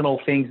seasonal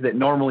things that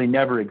normally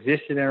never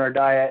existed in our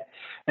diet.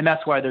 And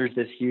that's why there's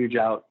this huge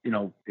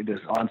this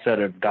onset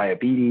of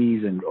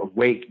diabetes and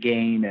weight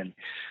gain and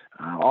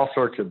all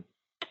sorts of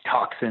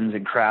toxins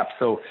and crap.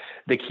 So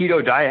the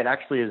keto diet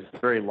actually is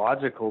very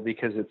logical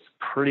because it's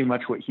pretty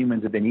much what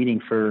humans have been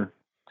eating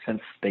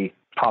since they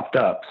popped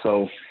up.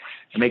 So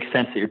it makes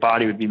sense that your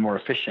body would be more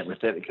efficient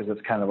with it because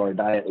it's kind of our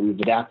diet that we've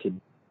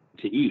adapted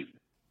to eat.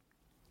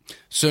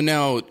 So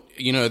now,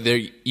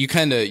 there you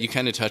kind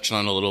of touched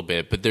on a little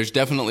bit, but there's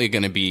definitely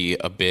going to be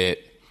a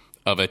bit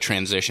of a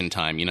transition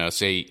time.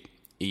 Say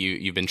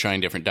you've been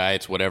trying different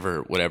diets,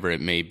 whatever it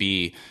may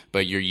be,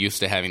 but you're used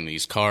to having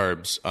these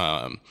carbs.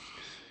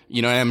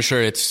 I'm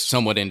sure it's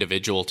somewhat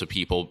individual to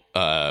people,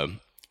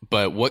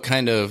 but what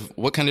kind of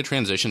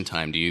transition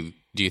time do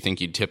you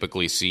think you'd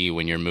typically see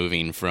when you're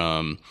moving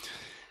from,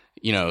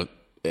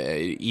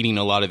 eating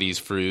a lot of these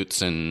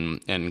fruits and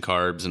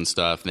carbs and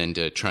stuff, then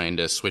to trying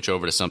to switch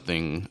over to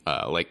something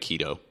like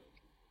keto?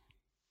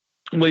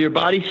 Well, your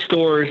body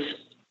stores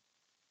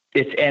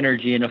its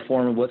energy in a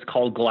form of what's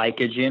called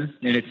glycogen,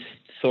 and it's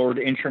stored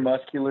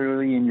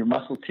intramuscularly in your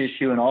muscle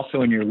tissue and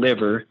also in your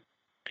liver.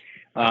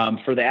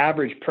 For the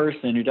average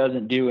person who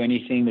doesn't do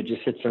anything that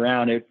just sits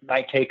around, it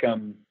might take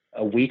them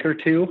a week or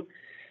two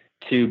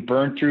to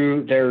burn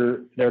through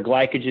their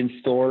glycogen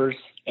stores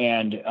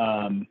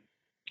and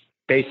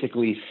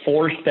basically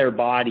force their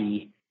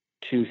body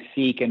to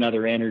seek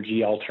another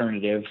energy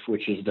alternative,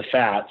 which is the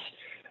fats.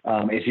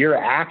 If you're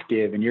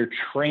active and you're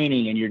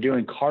training and you're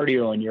doing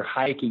cardio and you're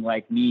hiking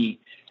like me,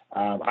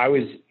 I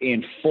was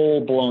in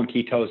full-blown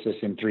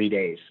ketosis in 3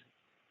 days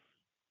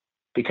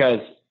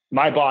because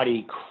my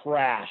body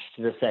crashed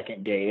the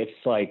second day.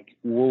 It's like,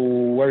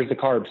 where's the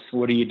carbs?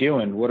 What are you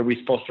doing? What are we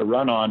supposed to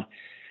run on?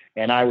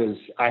 And I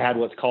had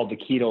what's called the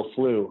keto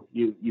flu.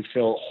 You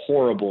feel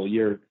horrible.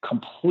 You're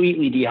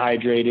completely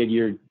dehydrated.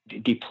 You're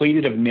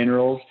depleted of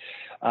minerals.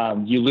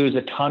 You lose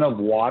a ton of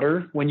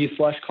water when you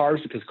flush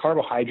carbs because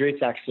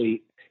carbohydrates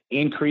actually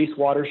increase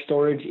water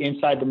storage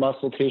inside the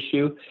muscle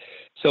tissue.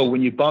 So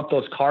when you bump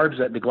those carbs,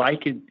 the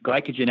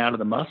glycogen out of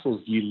the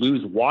muscles, you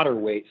lose water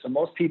weight. So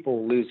most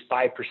people lose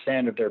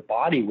 5% of their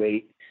body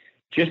weight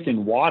just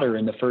in water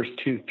in the first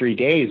 2-3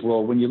 days.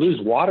 Well, when you lose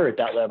water at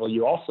that level,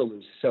 you also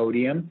lose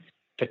sodium,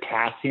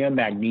 potassium,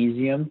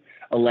 magnesium,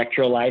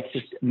 electrolytes,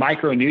 just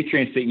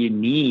micronutrients that you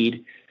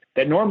need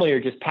that normally are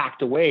just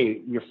packed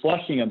away. You're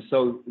flushing them.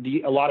 So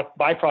a lot of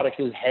byproducts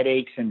is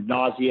headaches and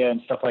nausea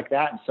and stuff like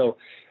that. And so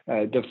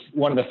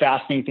one of the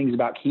fascinating things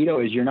about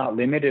keto is you're not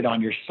limited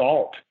on your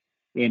salt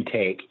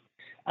intake.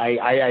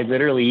 I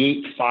literally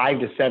eat 5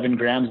 to 7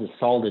 grams of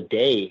salt a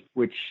day,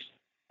 which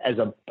as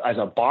a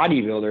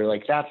bodybuilder,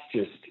 like that's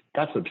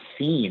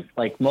obscene.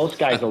 Like most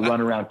guys will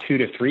run around 2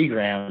 to 3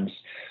 grams,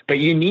 but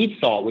you need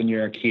salt when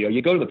you're in keto.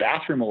 You go to the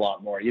bathroom a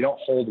lot more. You don't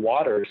hold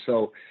water.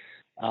 So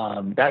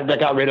that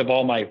got rid of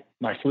all my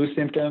flu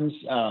symptoms.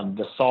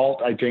 The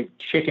salt, I drink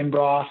chicken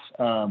broth.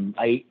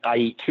 I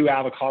eat 2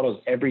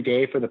 avocados every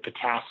day for the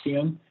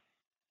potassium.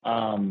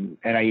 And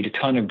I eat a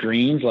ton of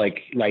greens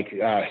like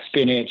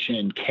spinach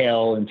and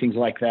kale and things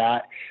like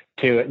that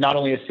to not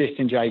only assist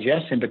in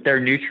digestion, but they're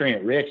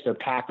nutrient rich. They're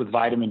packed with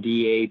vitamin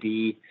D, A,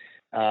 B,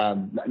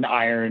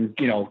 iron,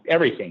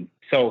 everything.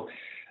 So,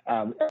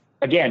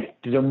 again,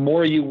 the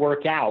more you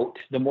work out,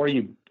 the more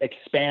you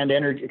expand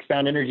energy,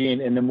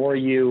 and the more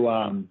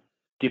you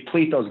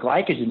deplete those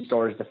glycogen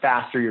stores, the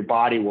faster your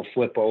body will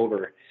flip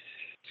over.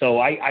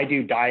 So I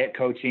do diet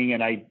coaching,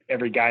 and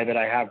every guy that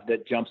I have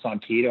that jumps on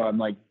keto, I'm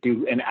like,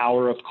 do an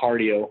hour of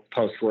cardio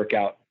post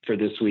workout for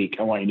this week.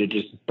 I want you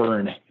to just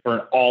burn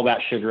all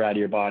that sugar out of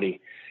your body,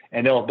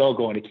 and they'll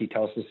go into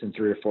ketosis in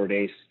 3 or 4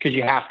 days because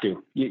you have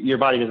to. Your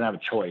body doesn't have a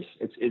choice.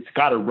 It's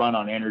got to run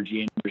on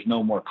energy, and there's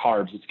no more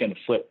carbs. It's going to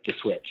flip the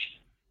switch.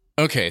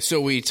 Okay,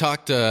 so we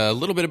talked a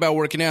little bit about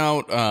working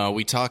out.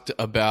 We talked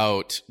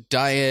about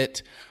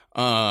diet.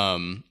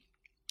 So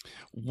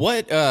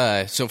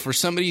for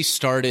somebody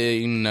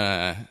starting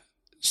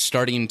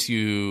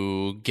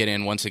to get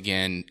in once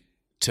again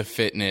to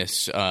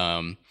fitness,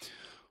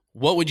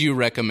 what would you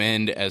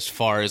recommend as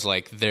far as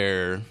like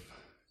their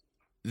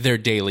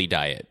daily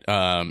diet?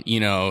 How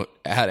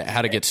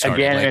to get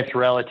started. Again, it's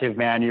relative,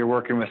 man. You're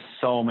working with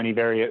so many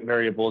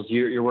variables.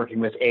 You're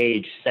working with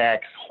age,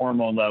 sex,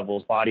 hormone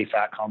levels, body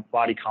fat,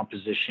 body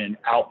composition,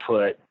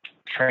 output,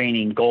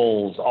 training,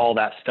 goals, all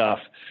that stuff.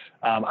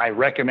 I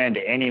recommend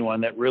to anyone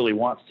that really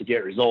wants to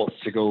get results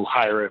to go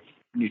hire a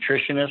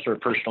nutritionist or a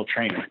personal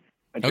trainer.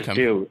 I just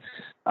do.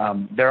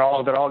 They're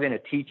all going to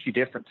teach you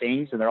different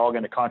things, and they're all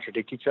going to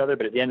contradict each other.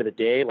 But at the end of the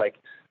day, like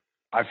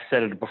I've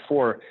said it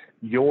before,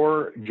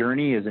 your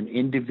journey is an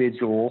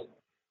individual,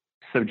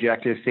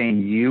 subjective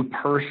thing. You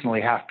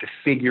personally have to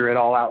figure it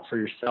all out for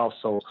yourself.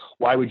 So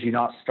why would you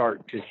not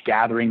start just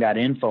gathering that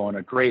info? And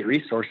a great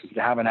resource is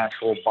to have an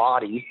actual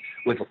body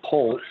with a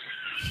pulse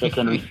that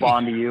can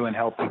respond to you and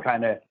help you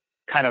kind of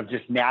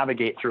just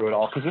navigate through it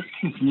all, because it's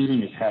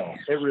confusing as hell.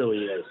 It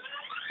really is.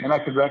 And I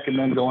could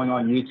recommend going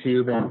on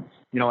YouTube and,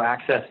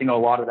 accessing a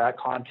lot of that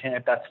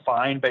content. That's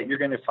fine, but you're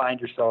going to find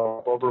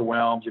yourself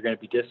overwhelmed. You're going to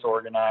be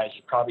disorganized.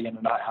 You're probably going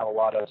to not have a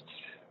lot of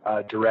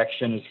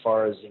direction as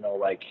far as,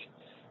 like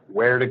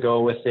where to go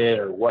with it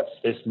or what's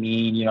this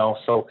mean,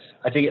 So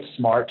I think it's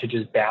smart to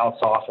just bounce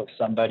off of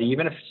somebody,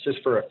 even if it's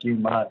just for a few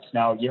months.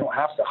 Now, you don't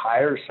have to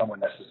hire someone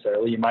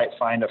necessarily. You might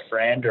find a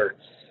friend or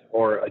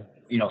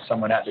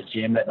someone at the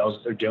gym that knows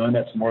what they're doing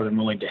that's more than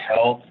willing to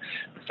help,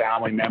 a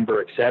family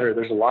member, et cetera.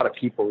 There's a lot of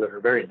people that are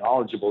very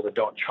knowledgeable that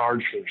don't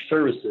charge for their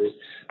services.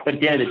 But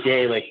at the end of the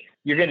day, like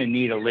you're going to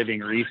need a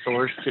living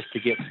resource just to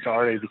get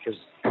started, because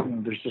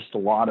there's just a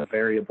lot of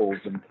variables.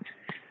 And,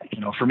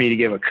 for me to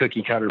give a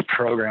cookie cutter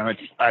program,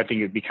 I think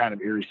it'd be kind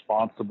of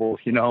irresponsible,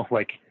 there's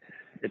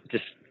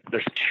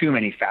too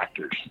many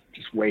factors,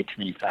 just way too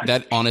many factors.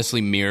 That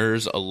honestly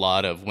mirrors a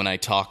lot of when I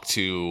talk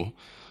to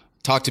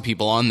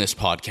people on this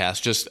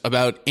podcast just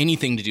about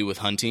anything to do with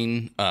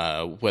hunting,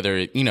 whether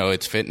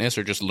it's fitness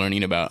or just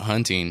learning about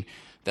hunting.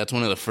 That's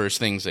one of the first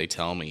things they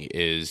tell me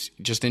is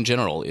just in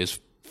general is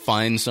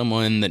find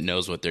someone that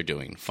knows what they're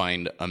doing.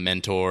 Find a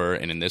mentor,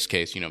 and in this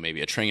case,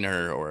 maybe a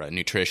trainer or a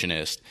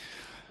nutritionist.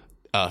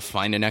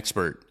 Find an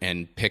expert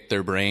and pick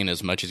their brain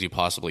as much as you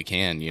possibly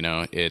can.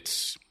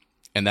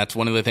 And that's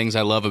one of the things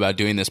I love about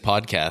doing this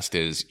podcast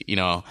is,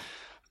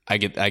 I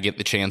get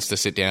the chance to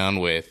sit down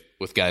with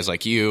guys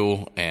like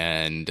you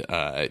and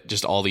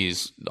just all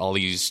these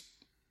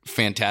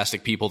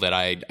fantastic people that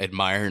I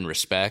admire and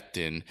respect,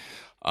 and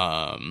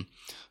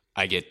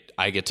I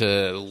get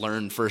to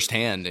learn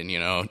firsthand.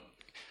 And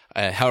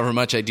however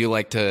much I do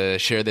like to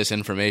share this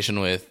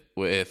information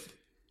with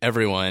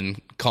everyone,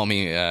 call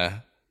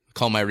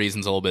my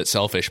reasons a little bit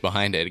selfish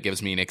behind it. It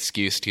gives me an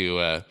excuse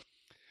to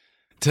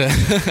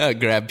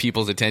grab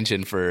people's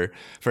attention for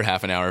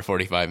half an hour,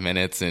 45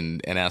 minutes,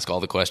 and ask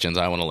all the questions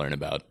I want to learn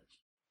about.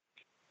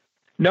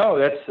 No,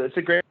 that's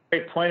a great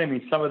point. I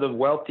mean, some of the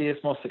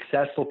wealthiest, most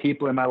successful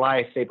people in my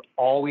life, they've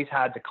always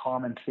had the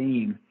common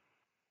theme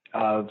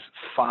of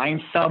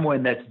find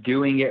someone that's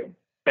doing it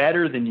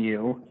better than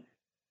you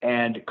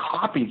and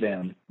copy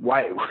them.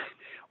 Why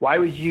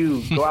would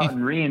you go out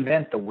and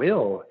reinvent the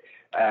wheel?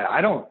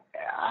 I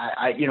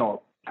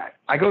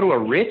go to a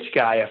rich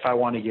guy if I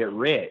want to get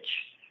rich.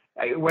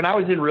 when I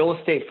was in real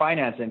estate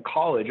finance in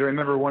college, I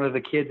remember one of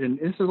the kids, and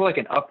this is like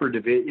an upper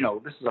division,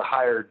 this is a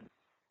higher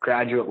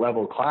graduate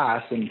level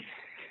class. And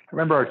I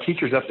remember our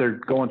teachers up there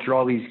going through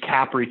all these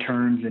cap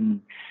returns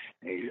and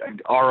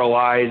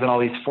ROIs and all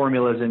these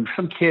formulas. And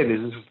some kid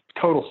is this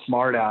total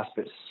smart ass,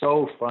 but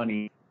so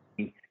funny.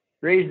 He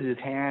raises his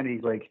hand. And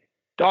he's like,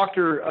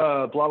 Dr.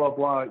 Blah, blah,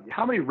 blah.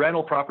 How many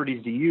rental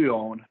properties do you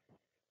own?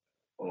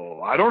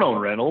 Oh, I don't own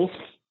rentals.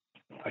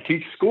 I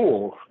teach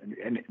school.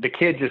 And the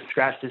kid just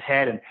scratched his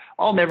head, and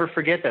I'll never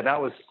forget that.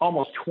 That was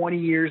almost 20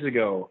 years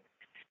ago.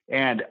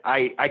 And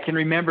I can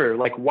remember,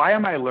 like, why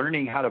am I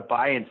learning how to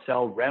buy and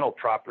sell rental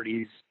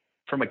properties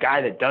from a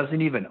guy that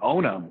doesn't even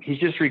own them? He's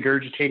just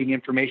regurgitating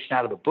information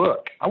out of the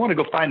book. I want to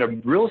go find a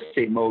real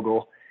estate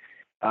mogul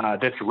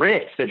that's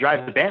rich, that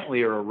drives a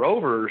Bentley or a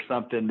Rover or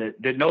something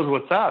that knows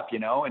what's up,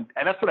 and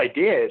that's what I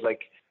did.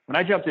 Like, when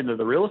I jumped into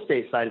the real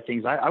estate side of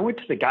things, I went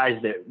to the guys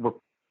that were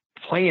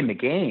playing the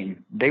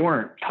game. They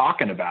weren't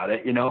talking about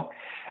it,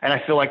 and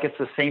I feel like it's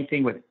the same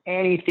thing with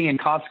anything in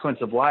consequence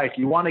of life.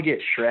 You want to get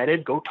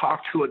shredded, go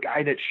talk to a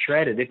guy that's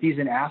shredded. If he's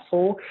an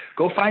asshole,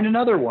 go find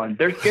another one.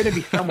 There's going to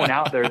be someone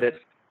out there that's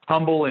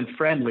humble and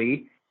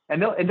friendly,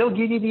 and they'll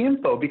give you the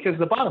info, because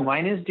the bottom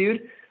line is,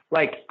 dude,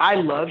 like, I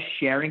love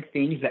sharing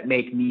things that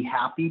make me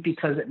happy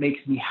because it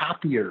makes me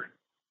happier.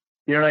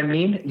 You know what I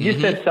mean? You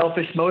just said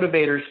selfish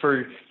motivators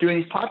for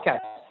doing these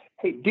podcasts.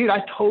 Hey, dude,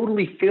 I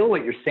totally feel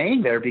what you're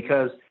saying there,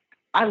 because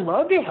I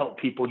love to help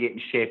people get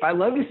in shape. I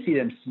love to see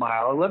them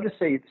smile. I love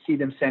to see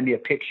them send me a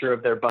picture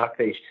of their buck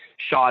they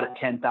shot at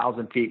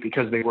 10,000 feet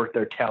because they worked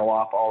their tail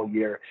off all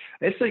year.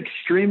 It's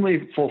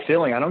extremely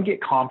fulfilling. I don't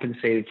get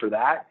compensated for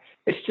that.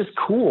 It's just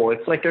cool.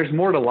 It's like there's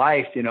more to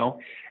life,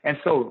 And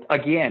so,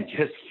 again,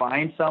 just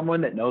find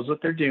someone that knows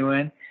what they're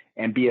doing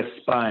and be a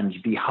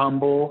sponge. Be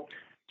humble.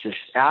 Just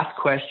ask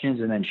questions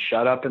and then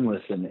shut up and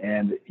listen.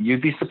 And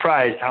you'd be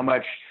surprised how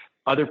much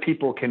other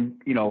people can,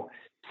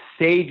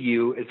 save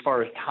you as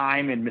far as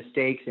time and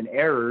mistakes and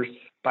errors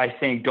by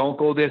saying, don't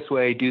go this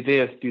way, do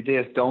this,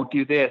 don't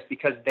do this,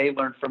 because they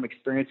learned from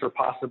experience or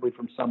possibly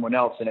from someone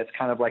else. And it's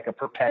kind of like a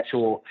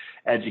perpetual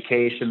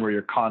education where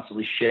you're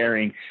constantly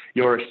sharing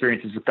your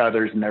experiences with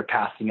others and they're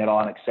passing it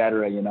on, et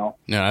cetera, No,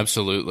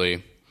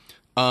 absolutely.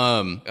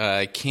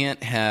 I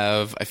can't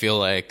have, I feel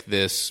like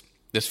this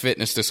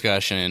fitness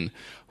discussion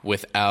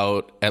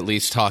without at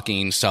least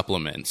talking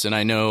supplements. And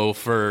I know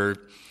for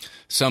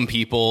some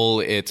people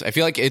I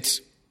feel like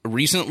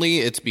recently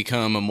it's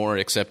become a more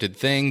accepted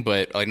thing,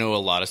 but I know a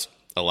lot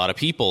of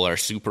people are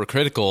super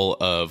critical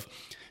of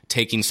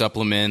taking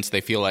supplements. They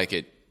feel like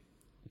it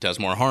does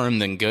more harm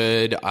than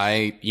good.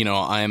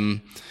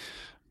 I'm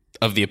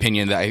of the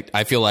opinion that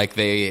I feel like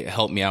they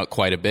help me out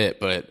quite a bit,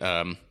 but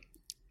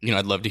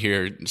I'd love to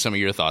hear some of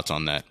your thoughts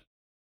on that.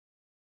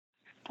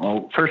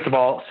 Well, first of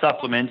all,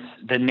 supplements,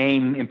 the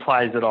name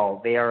implies it all.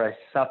 They are a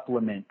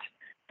supplement.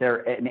 They're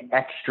an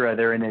extra.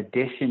 They're an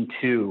addition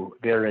to.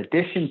 They're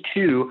addition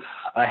to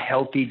a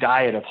healthy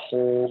diet of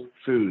whole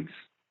foods.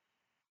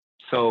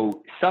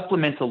 So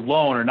supplements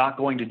alone are not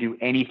going to do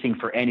anything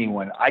for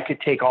anyone. I could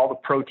take all the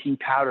protein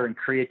powder and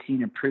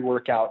creatine and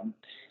pre-workout and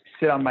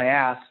sit on my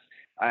ass.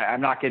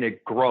 I'm not going to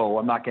grow.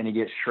 I'm not going to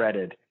get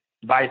shredded.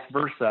 Vice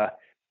versa.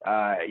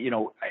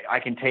 I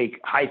can take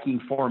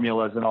hiking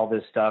formulas and all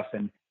this stuff,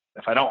 and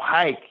if I don't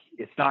hike,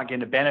 it's not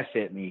going to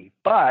benefit me.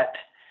 But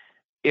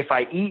if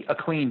I eat a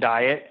clean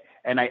diet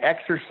and I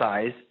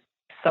exercise,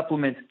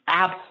 supplements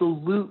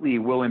absolutely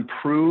will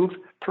improve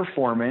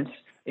performance,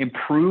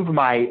 improve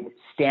my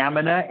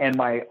stamina, and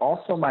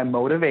also my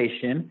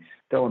motivation.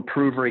 They'll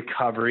improve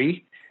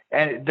recovery.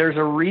 And there's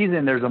a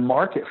reason there's a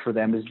market for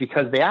them, is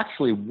because they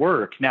actually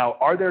work. Now,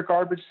 are there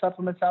garbage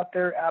supplements out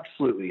there?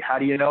 Absolutely. How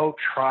do you know?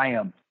 Try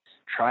them.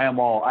 Try them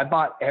all. I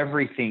bought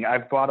everything.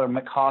 I've bought them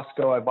at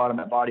Costco. I bought them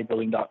at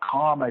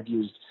bodybuilding.com. I've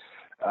used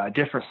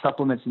different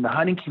supplements in the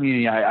hunting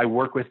community. I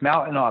work with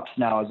Mountain Ops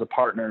now as a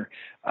partner.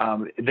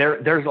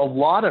 There's a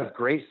lot of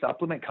great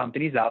supplement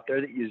companies out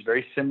there that use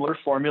very similar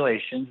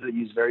formulations, that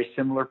use very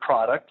similar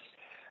products.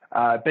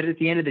 But at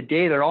the end of the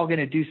day, they're all going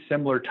to do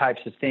similar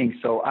types of things.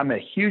 So I'm a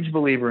huge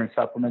believer in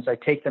supplements. I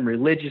take them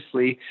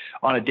religiously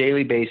on a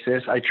daily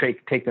basis. I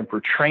take them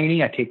for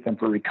training. I take them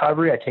for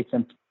recovery. I take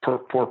them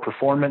for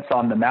performance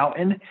on the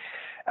mountain.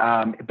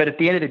 But at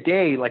the end of the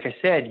day, like I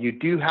said, you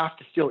do have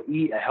to still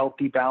eat a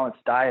healthy,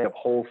 balanced diet of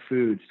whole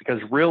foods, because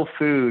real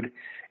food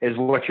is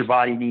what your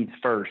body needs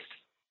first,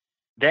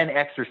 then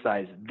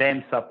exercise,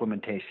 then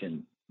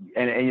supplementation.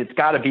 And it's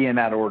got to be in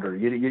that order.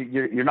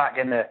 You're not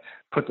going to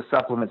put the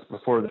supplements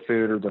before the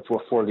food or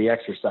before the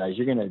exercise.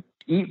 You're going to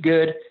eat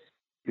good.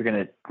 You're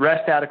going to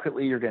rest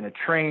adequately. You're going to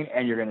train,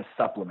 and you're going to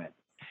supplement.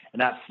 And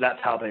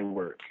that's how they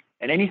work.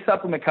 And any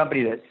supplement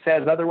company that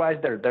says otherwise,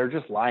 they're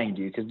just lying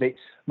to you, because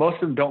most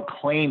of them don't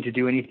claim to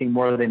do anything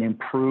more than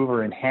improve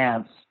or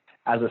enhance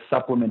as a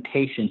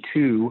supplementation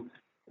to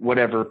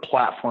whatever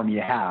platform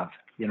you have.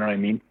 You know what I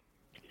mean?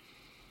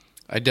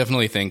 I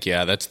definitely think,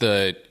 that's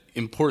the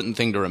important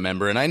thing to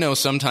remember. And I know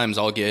sometimes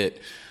I'll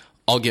get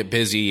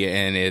busy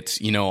and it's,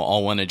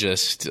 I'll want to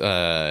just,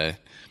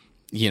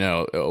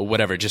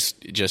 whatever,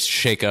 just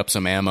shake up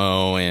some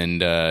ammo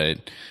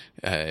and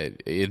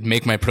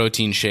make my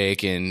protein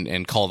shake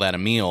and call that a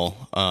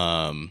meal.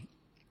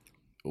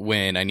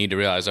 When I need to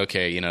realize,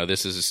 okay,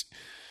 this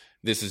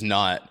is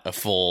not a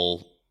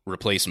full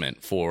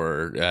replacement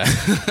for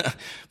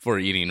for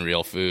eating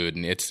real food,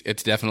 and it's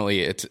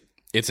definitely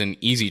it's an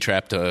easy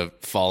trap to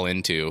fall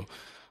into.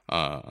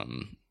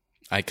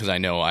 Because I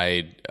know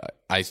I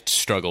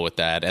struggle with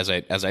that. As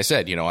I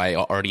said, I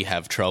already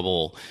have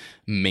trouble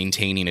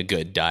maintaining a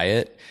good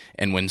diet,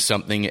 and when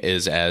something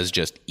is as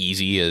just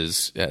easy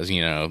as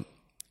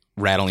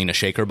rattling a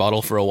shaker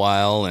bottle for a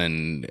while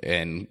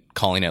and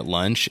calling it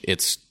lunch,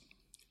 it's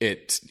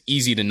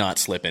easy to not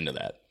slip into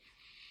that.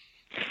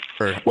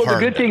 Well, the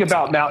good thing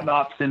about Mountain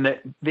Ops and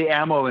the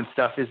ammo and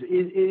stuff is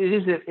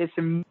it's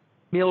a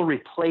meal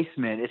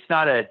replacement. It's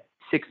not a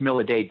 6 meal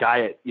a day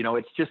diet.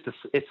 It's just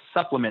it's a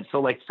supplement. So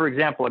like, for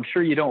example, I'm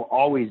sure you don't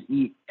always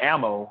eat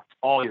ammo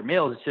all your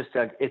meals. It's just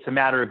it's a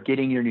matter of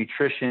getting your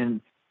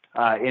nutrition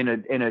in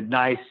a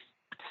nice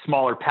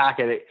smaller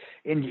packet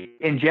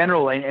in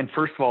general. And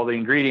first of all, the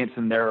ingredients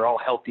in there are all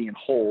healthy and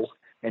whole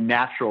and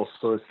natural.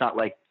 So it's not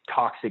like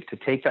toxic to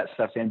take that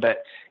stuff in,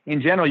 but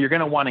in general, you're going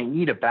to want to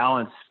eat a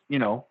balanced,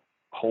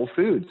 whole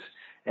foods.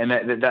 And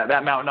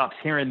that Mountain Ops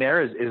here and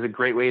there is a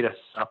great way to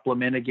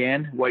supplement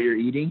again what you're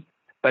eating,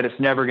 but it's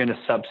never going to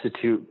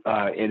substitute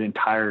an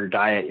entire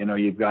diet.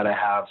 You've got to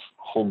have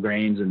whole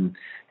grains and,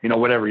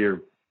 whatever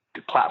your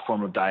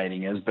platform of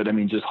dieting is, but I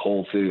mean, just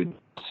whole foods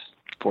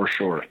for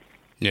sure.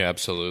 Yeah,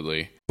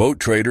 absolutely. Boat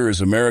Trader is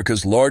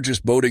America's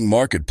largest boating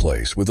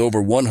marketplace with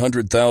over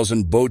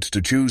 100,000 boats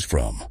to choose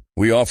from.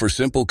 We offer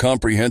simple,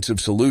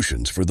 comprehensive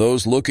solutions for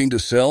those looking to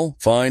sell,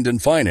 find,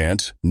 and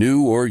finance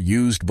new or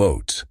used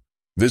boats.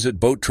 Visit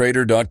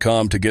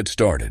BoatTrader.com to get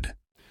started.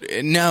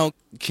 Now,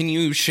 can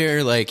you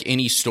share like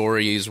any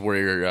stories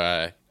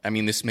where,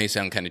 this may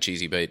sound kind of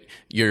cheesy, but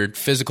your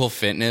physical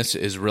fitness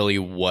is really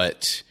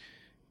what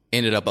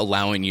ended up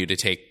allowing you to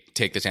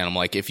take this animal?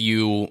 Like if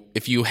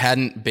you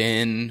hadn't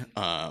been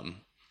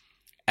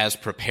as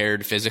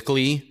prepared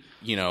physically,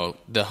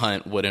 the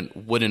hunt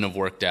wouldn't have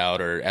worked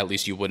out, or at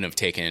least you wouldn't have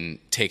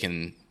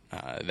taken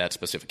that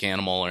specific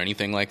animal or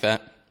anything like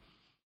that.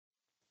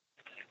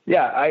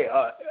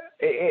 Yeah,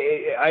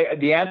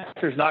 the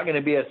answer is not going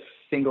to be a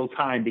single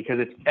time, because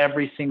it's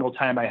every single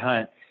time I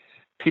hunt.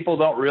 People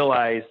don't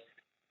realize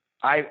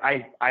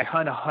I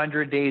hunt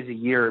 100 days a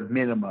year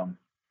minimum.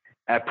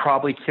 I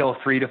probably kill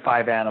 3 to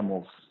 5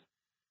 animals.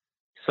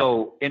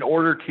 So in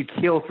order to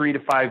kill 3 to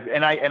 5,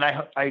 and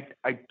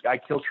I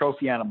kill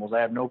trophy animals. I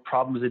have no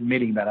problems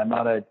admitting that.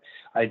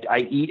 I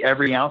eat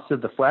every ounce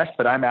of the flesh,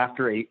 but I'm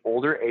after a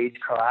older age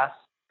class.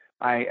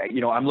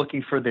 I'm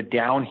looking for the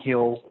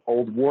downhill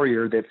old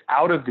warrior that's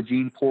out of the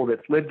gene pool,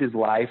 that's lived his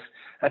life.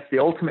 That's the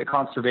ultimate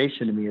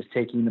conservation to me, is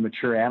taking the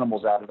mature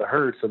animals out of the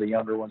herd so the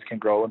younger ones can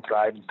grow and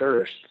thrive and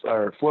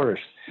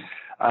flourish.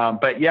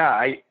 But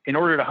yeah, in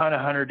order to hunt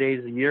 100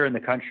 days a year in the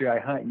country I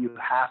hunt, you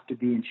have to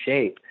be in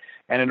shape.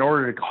 And in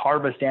order to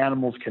harvest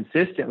animals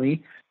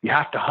consistently, you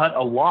have to hunt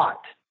a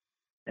lot.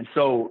 And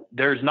so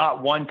there's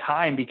not one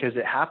time, because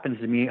it happens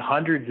to me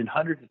hundreds and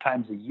hundreds of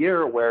times a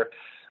year, where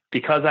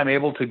because I'm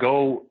able to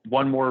go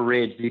one more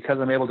ridge, because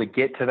I'm able to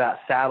get to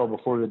that saddle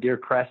before the deer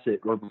crest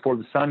it or before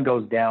the sun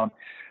goes down,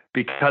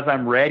 because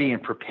I'm ready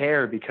and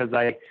prepared, because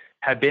I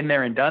have been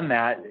there and done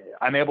that,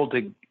 I'm able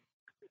to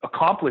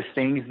accomplish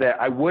things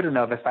that I wouldn't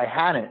have if I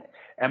hadn't.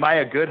 Am I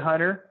a good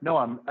hunter? No,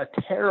 I'm a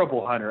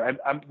terrible hunter.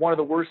 I'm one of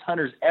the worst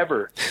hunters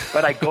ever,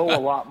 but I go a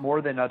lot more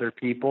than other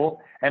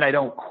people, and I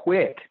don't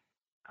quit.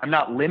 I'm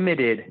not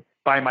limited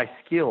by my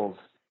skills.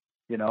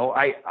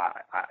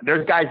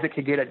 There's guys that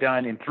could get it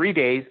done in 3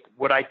 days,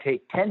 what I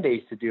take 10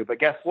 days to do. But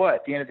guess what?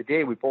 At the end of the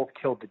day, we both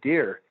killed the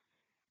deer.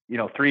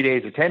 3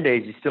 days or 10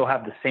 days, you still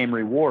have the same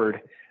reward.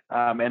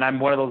 And I'm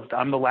one of those,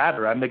 I'm the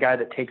latter. I'm the guy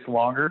that takes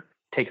longer,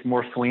 takes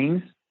more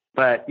swings,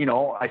 but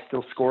I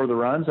still score the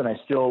runs, and I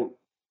still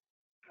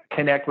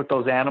connect with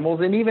those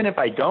animals. And even if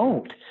I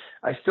don't,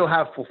 I still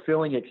have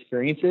fulfilling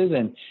experiences,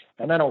 and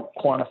I don't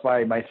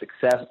quantify my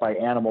success by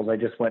animals. I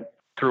just went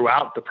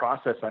throughout the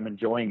process. I'm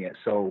enjoying it.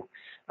 So,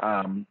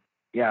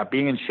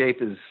 being in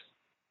shape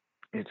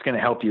it's going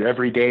to help you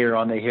every day or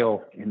on the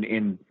hill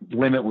in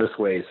limitless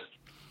ways.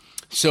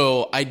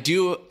 So I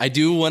do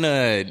want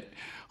to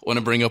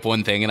bring up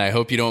one thing, and I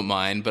hope you don't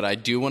mind, but I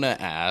do want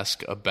to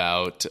ask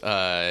about,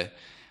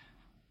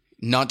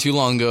 not too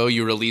long ago,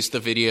 you released the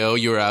video.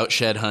 You were out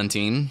shed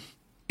hunting,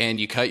 and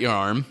you cut your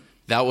arm.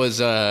 That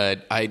was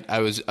I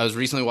was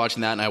recently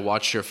watching that, and I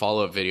watched your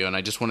follow-up video, and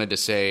I just wanted to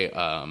say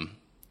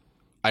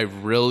I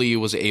really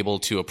was able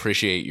to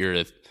appreciate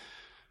your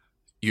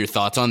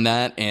thoughts on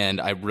that,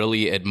 and I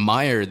really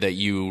admire that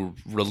you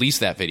released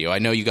that video. I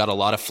know you got a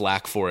lot of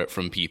flack for it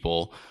from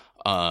people,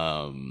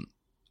 but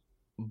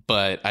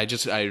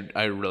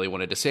I really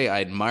wanted to say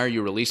I admire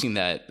you releasing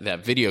that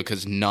video,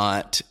 because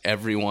not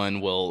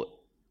everyone will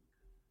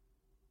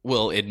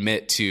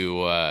admit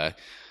to, I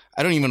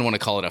don't even want to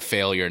call it a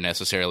failure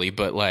necessarily,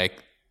 but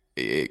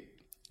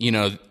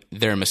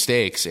their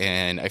mistakes.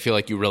 And I feel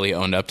like you really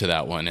owned up to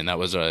that one. And that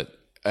was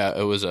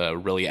it was a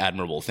really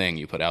admirable thing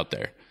you put out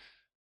there.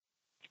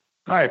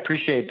 I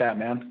appreciate that,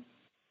 man.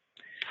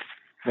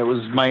 It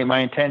was my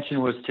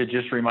intention was to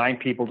just remind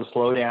people to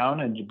slow down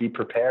and to be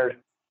prepared.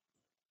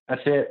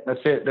 That's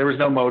it. There was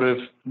no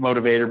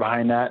motivator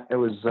behind that. It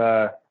was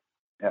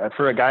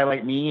for a guy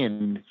like me,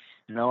 and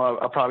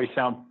I'll probably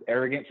sound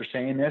arrogant for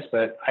saying this,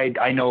 but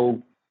I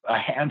know a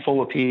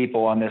handful of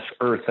people on this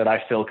earth that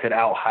I feel could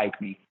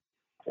out-hike me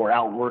or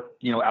outwork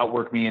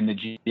me in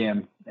the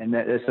gym. And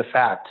it's a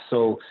fact.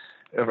 So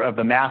of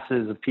the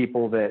masses of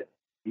people that,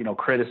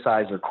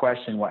 criticize or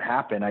question what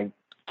happened, I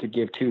could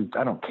give two.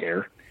 I don't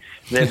care.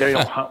 They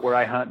don't hunt where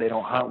I hunt. They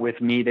don't hunt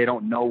with me. They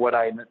don't know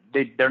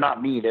they're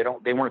not me.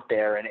 They weren't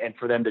there. And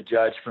for them to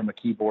judge from a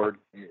keyboard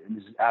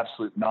is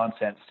absolute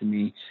nonsense to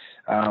me.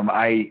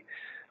 I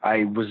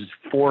was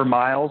 4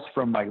 miles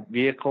from my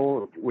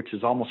vehicle, which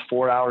is almost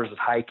 4 hours of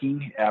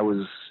hiking.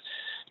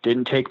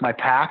 Didn't take my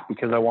pack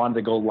because I wanted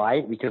to go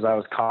light, because I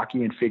was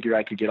cocky and figured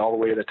I could get all the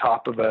way to the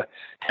top of a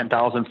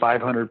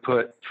 10,500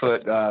 foot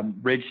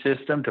ridge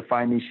system to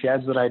find these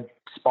sheds that I'd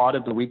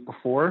spotted the week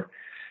before.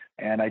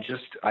 And I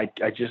just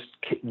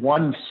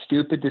one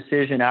stupid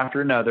decision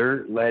after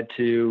another led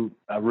to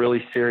a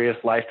really serious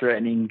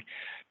life-threatening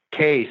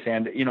case.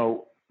 And,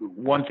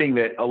 one thing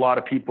that a lot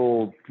of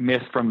people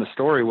missed from the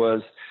story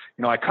was,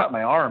 I cut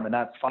my arm, and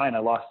that's fine. I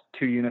lost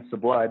 2 units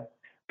of blood.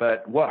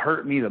 But what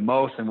hurt me the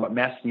most and what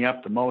messed me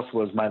up the most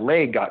was my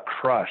leg got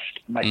crushed.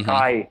 My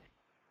thigh,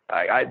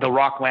 the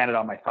rock landed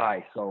on my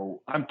thigh.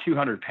 So I'm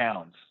 200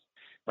 pounds.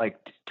 Like,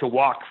 to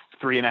walk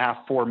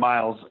 3.5, 4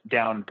 miles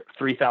down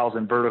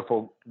 3,000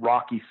 vertical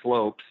rocky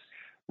slopes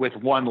with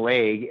one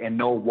leg and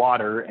no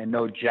water and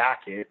no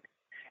jacket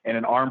and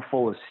an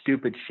armful of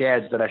stupid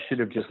sheds that I should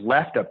have just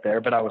left up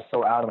there, but I was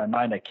so out of my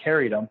mind I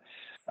carried them.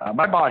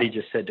 My body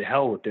just said to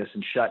hell with this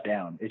and shut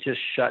down. It just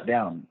shut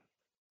down.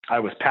 I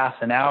was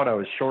passing out. I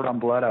was short on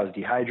blood. I was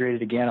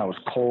dehydrated again. I was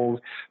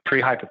cold,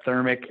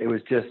 pre-hypothermic.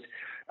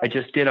 I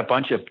just did a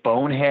bunch of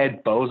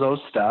bonehead bozo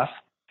stuff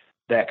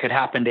that could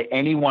happen to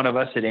any one of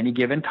us at any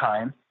given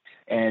time.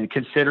 And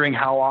considering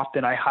how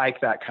often I hike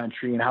that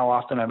country and how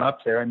often I'm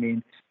up there, I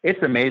mean,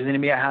 it's amazing to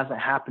me it hasn't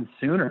happened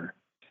sooner,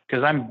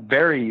 because I'm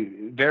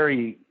very,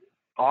 very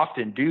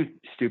often do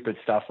stupid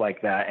stuff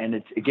like that. And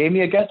it gave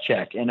me a gut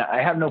check. And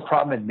I have no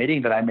problem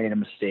admitting that I made a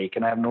mistake.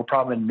 And I have no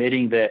problem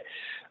admitting that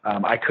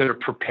I could have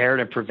prepared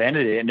and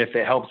prevented it. And if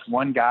it helps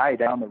one guy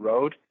down the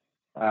road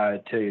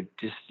to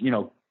just,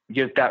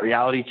 get that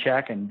reality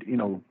check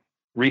and,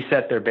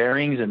 reset their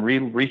bearings and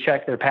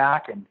recheck their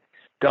pack and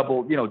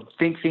double,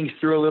 think things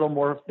through a little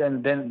more,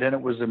 then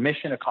it was a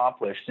mission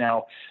accomplished.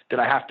 Now, did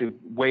I have to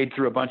wade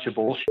through a bunch of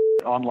bullshit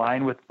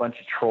online with a bunch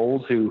of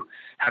trolls who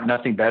have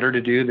nothing better to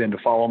do than to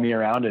follow me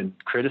around and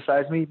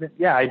criticize me? But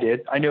yeah, I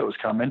did. I knew it was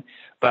coming.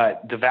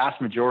 But the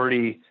vast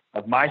majority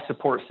of my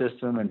support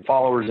system and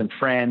followers and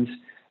friends,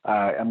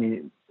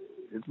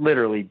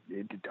 literally,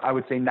 I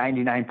would say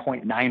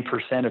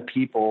 99.9% of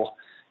people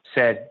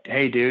said,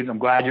 "Hey, dude, I'm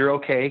glad you're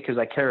okay because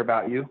I care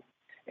about you.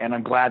 And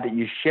I'm glad that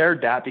you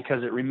shared that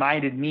because it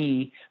reminded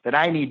me that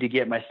I need to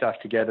get my stuff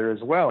together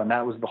as well." And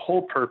that was the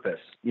whole purpose,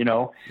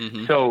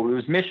 So it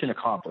was mission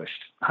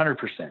accomplished,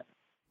 100%.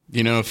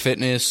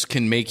 Fitness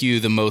can make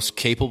you the most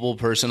capable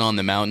person on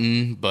the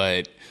mountain,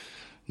 but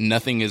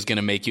nothing is going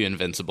to make you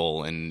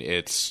invincible. And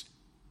it's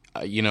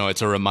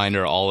a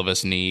reminder all of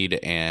us need,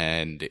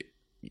 and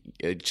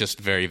it's just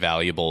very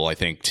valuable, I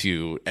think,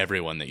 to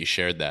everyone that you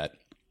shared that.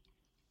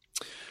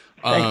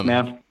 Thanks,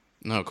 man.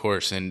 No, of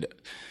course. And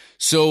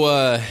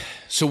so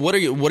what are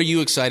you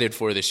excited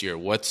for this year?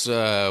 What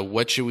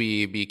should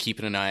we be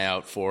keeping an eye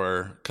out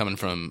for coming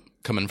from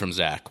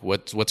Zach?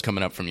 What's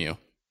coming up from you?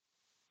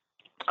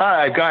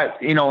 I've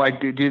got, I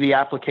do the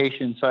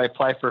application. So I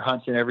apply for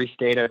hunts in every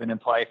state. I've been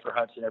applying for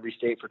hunts in every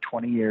state for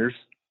 20 years.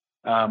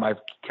 I've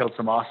killed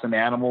some awesome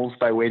animals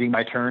by waiting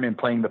my turn and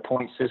playing the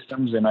point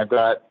systems. And I've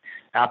got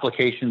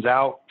applications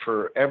out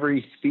for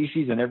every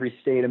species in every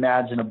state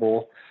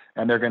imaginable.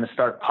 And they're going to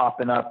start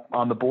popping up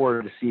on the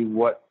board to see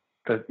what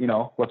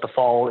the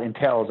fall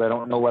entails. I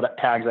don't know what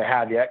tags I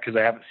have yet because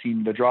I haven't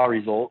seen the draw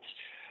results.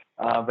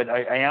 But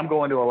I am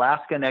going to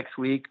Alaska next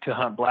week to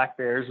hunt black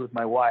bears with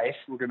my wife.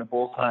 We're going to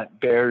both hunt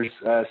bears,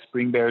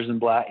 spring bears in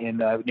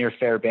near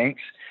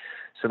Fairbanks.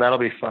 So that'll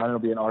be fun. It'll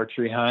be an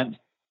archery hunt.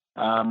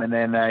 And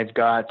then I've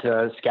got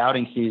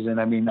scouting season.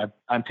 I mean,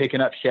 I'm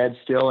picking up sheds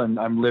still, and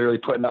I'm literally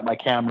putting up my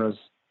cameras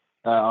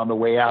on the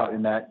way out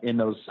in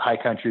those high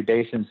country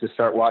basins to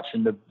start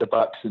watching the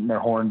bucks and their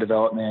horn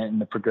development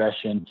and the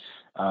progression.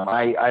 I'm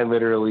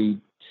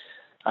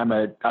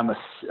a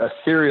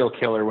serial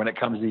killer when it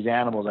comes to these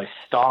animals. I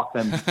stalk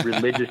them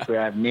religiously.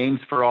 I have names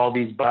for all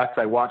these bucks.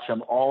 I watch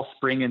them all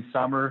spring and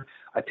summer.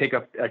 I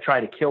try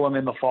to kill them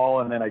in the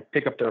fall, and then I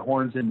pick up their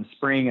horns in the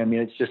spring. I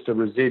mean, it's just a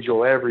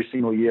residual every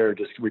single year.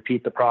 Just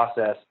repeat the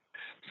process.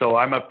 So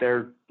I'm up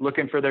there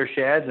looking for their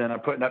sheds, and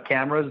I'm putting up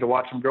cameras to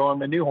watch them grow on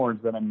the new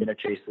horns that I'm going to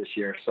chase this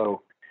year.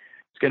 So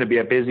it's going to be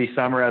a busy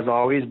summer as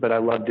always, but I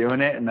love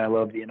doing it and I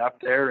love being up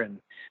there. And,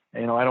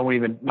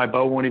 my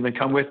boat won't even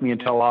come with me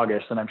until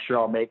August, and I'm sure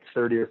I'll make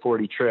 30 or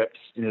 40 trips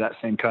into that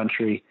same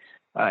country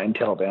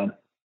until then.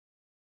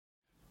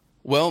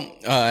 Well,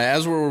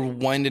 as we're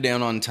winding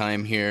down on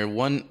time here,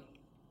 one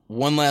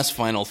last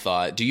final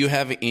thought. Do you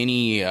have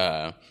any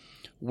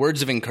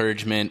words of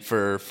encouragement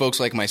for folks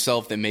like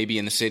myself that may be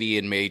in the city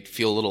and may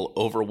feel a little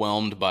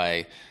overwhelmed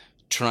by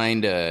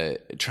trying to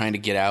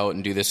get out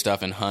and do this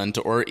stuff and hunt,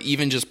 or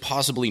even just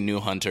possibly new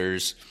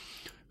hunters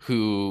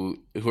who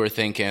are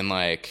thinking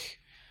like,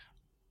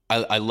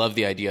 I love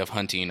the idea of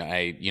hunting.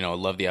 I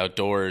love the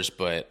outdoors,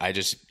 but I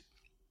just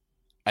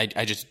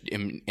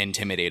am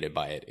intimidated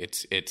by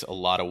it. It's a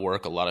lot of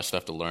work, a lot of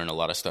stuff to learn, a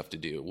lot of stuff to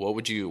do. What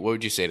would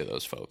you say to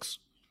those folks?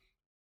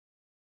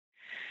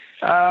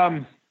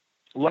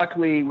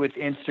 Luckily with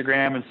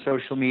Instagram and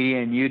social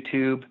media and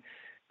YouTube,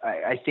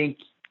 I think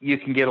you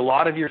can get a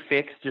lot of your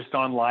fix just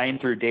online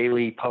through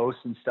daily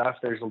posts and stuff.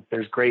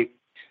 There's great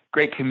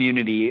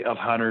community of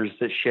hunters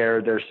that share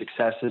their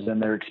successes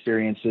and their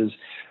experiences.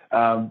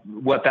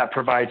 What that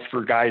provides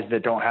for guys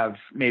that don't have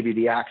maybe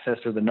the access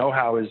or the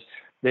know-how is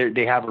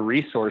they have a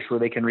resource where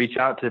they can reach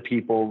out to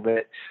people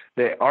that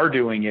are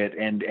doing it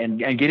and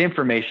get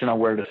information on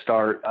where to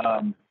start.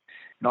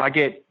 I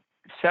get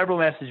several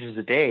messages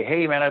a day.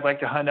 Hey man, I'd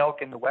like to hunt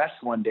elk in the West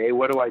one day.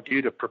 What do I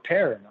do to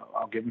prepare? And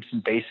I'll give them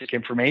some basic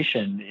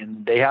information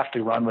and they have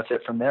to run with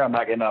it from there. I'm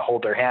not going to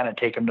hold their hand and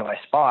take them to my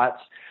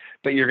spots,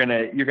 but you're going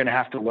to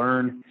have to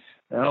learn,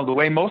 the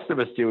way most of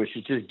us do, which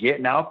is just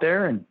getting out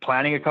there and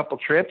planning a couple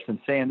trips and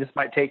saying this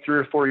might take 3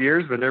 or 4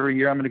 years, but every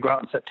year I'm going to go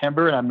out in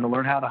September and I'm going to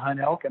learn how to hunt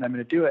elk and I'm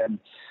going to do it. And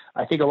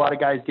I think a lot of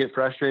guys get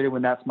frustrated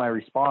when that's my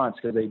response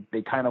because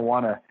they kind of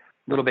want a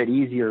little bit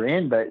easier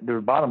in, but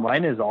the bottom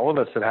line is all of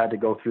us have had to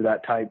go through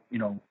that type,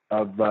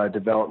 of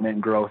development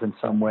and growth in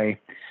some way.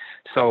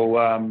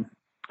 So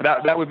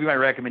that would be my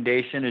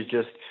recommendation, is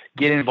just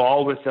get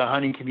involved with the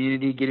hunting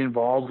community, get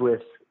involved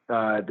with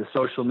the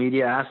social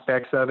media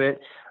aspects of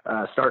it,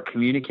 start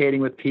communicating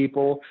with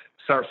people,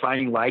 start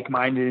finding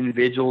like-minded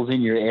individuals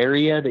in your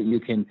area that you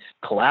can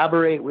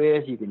collaborate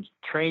with, you can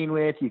train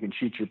with, you can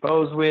shoot your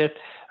bows with,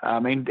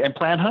 and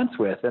plan hunts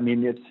with. I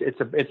mean,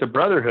 it's a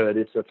brotherhood.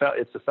 It's a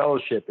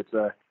fellowship. It's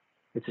a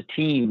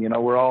team.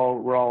 We're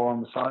all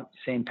on the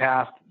same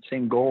path,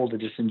 same goal to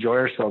just enjoy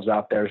ourselves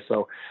out there.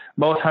 So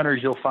most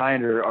hunters you'll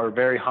find are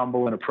very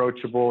humble and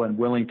approachable and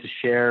willing to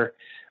share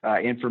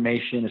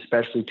information,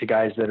 especially to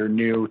guys that are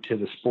new to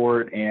the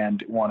sport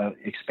and want to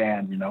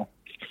expand, No,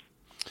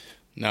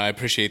 I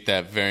appreciate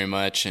that very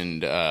much.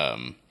 And,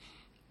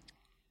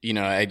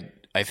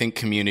 I think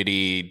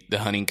the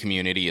hunting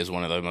community is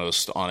one of the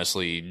most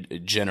honestly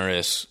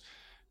generous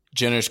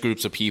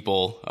groups of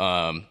people.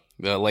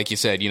 Like you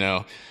said,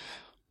 I'm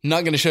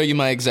not going to show you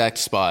my exact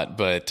spot,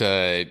 but,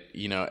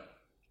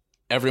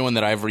 everyone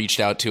that I've reached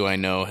out to, I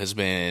know has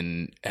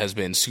been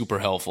super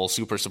helpful,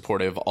 super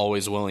supportive,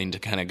 always willing to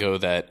kind of go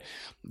that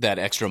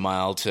extra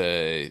mile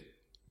to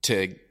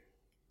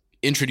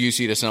introduce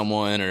you to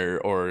someone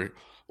or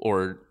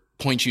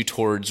point you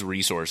towards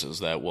resources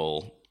that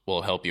will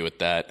help you with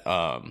that.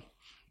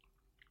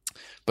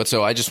 But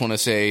so I just want to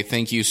say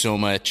thank you so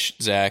much,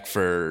 Zach,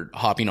 for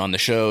hopping on the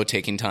show,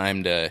 taking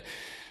time to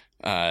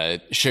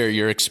share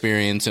your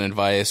experience and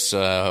advice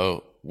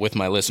with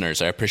my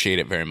listeners. I appreciate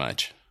it very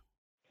much.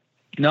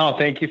 No,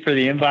 thank you for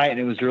the invite, and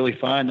it was really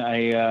fun.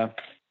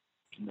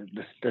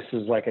 This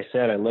is, like I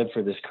said, I live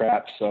for this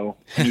crap. So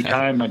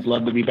anytime, I'd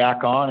love to be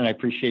back on, and I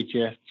appreciate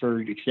you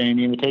for extending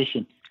the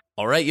invitation.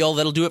 All right, y'all,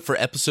 that'll do it for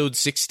episode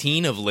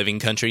 16 of Living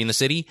Country in the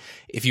City.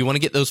 If you want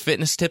to get those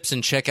fitness tips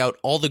and check out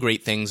all the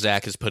great things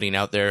Zach is putting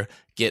out there,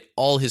 get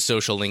all his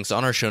social links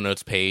on our show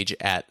notes page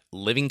at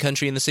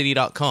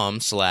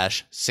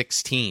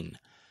livingcountryinthecity.com/16.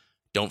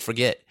 Don't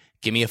forget,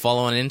 give me a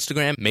follow on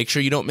Instagram. Make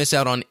sure you don't miss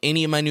out on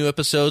any of my new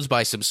episodes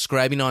by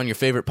subscribing on your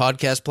favorite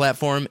podcast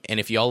platform.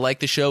 And if y'all like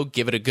the show,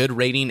 give it a good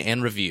rating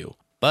and review.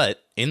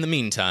 But in the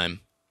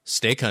meantime,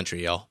 stay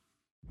country, y'all.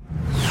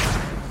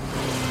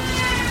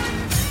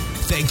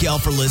 Thank y'all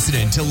for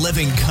listening to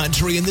Living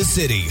Country in the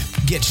City.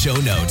 Get show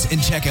notes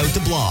and check out the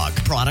blog,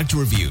 product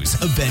reviews,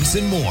 events,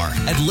 and more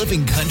at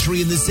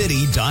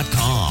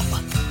livingcountryinthecity.com.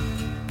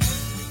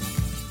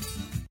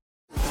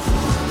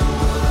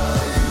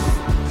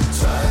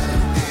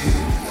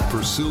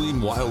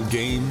 Pursuing wild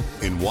game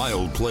in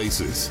wild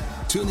places.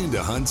 Tune in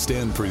to Hunt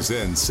Stand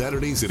Presents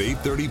Saturdays at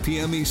 8:30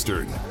 p.m.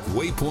 Eastern.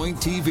 Waypoint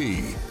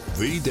TV,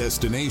 the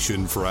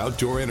destination for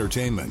outdoor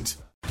entertainment.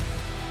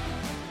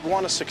 You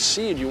want to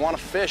succeed, you want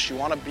to fish, you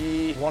want to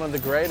be one of the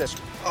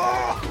greatest.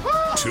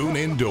 Tune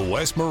in to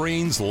West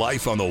Marine's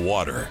Life on the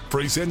Water,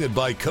 presented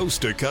by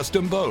Costa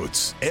Custom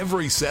Boats,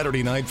 every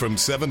Saturday night from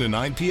 7 to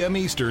 9 p.m.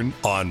 Eastern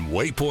on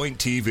Waypoint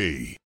TV.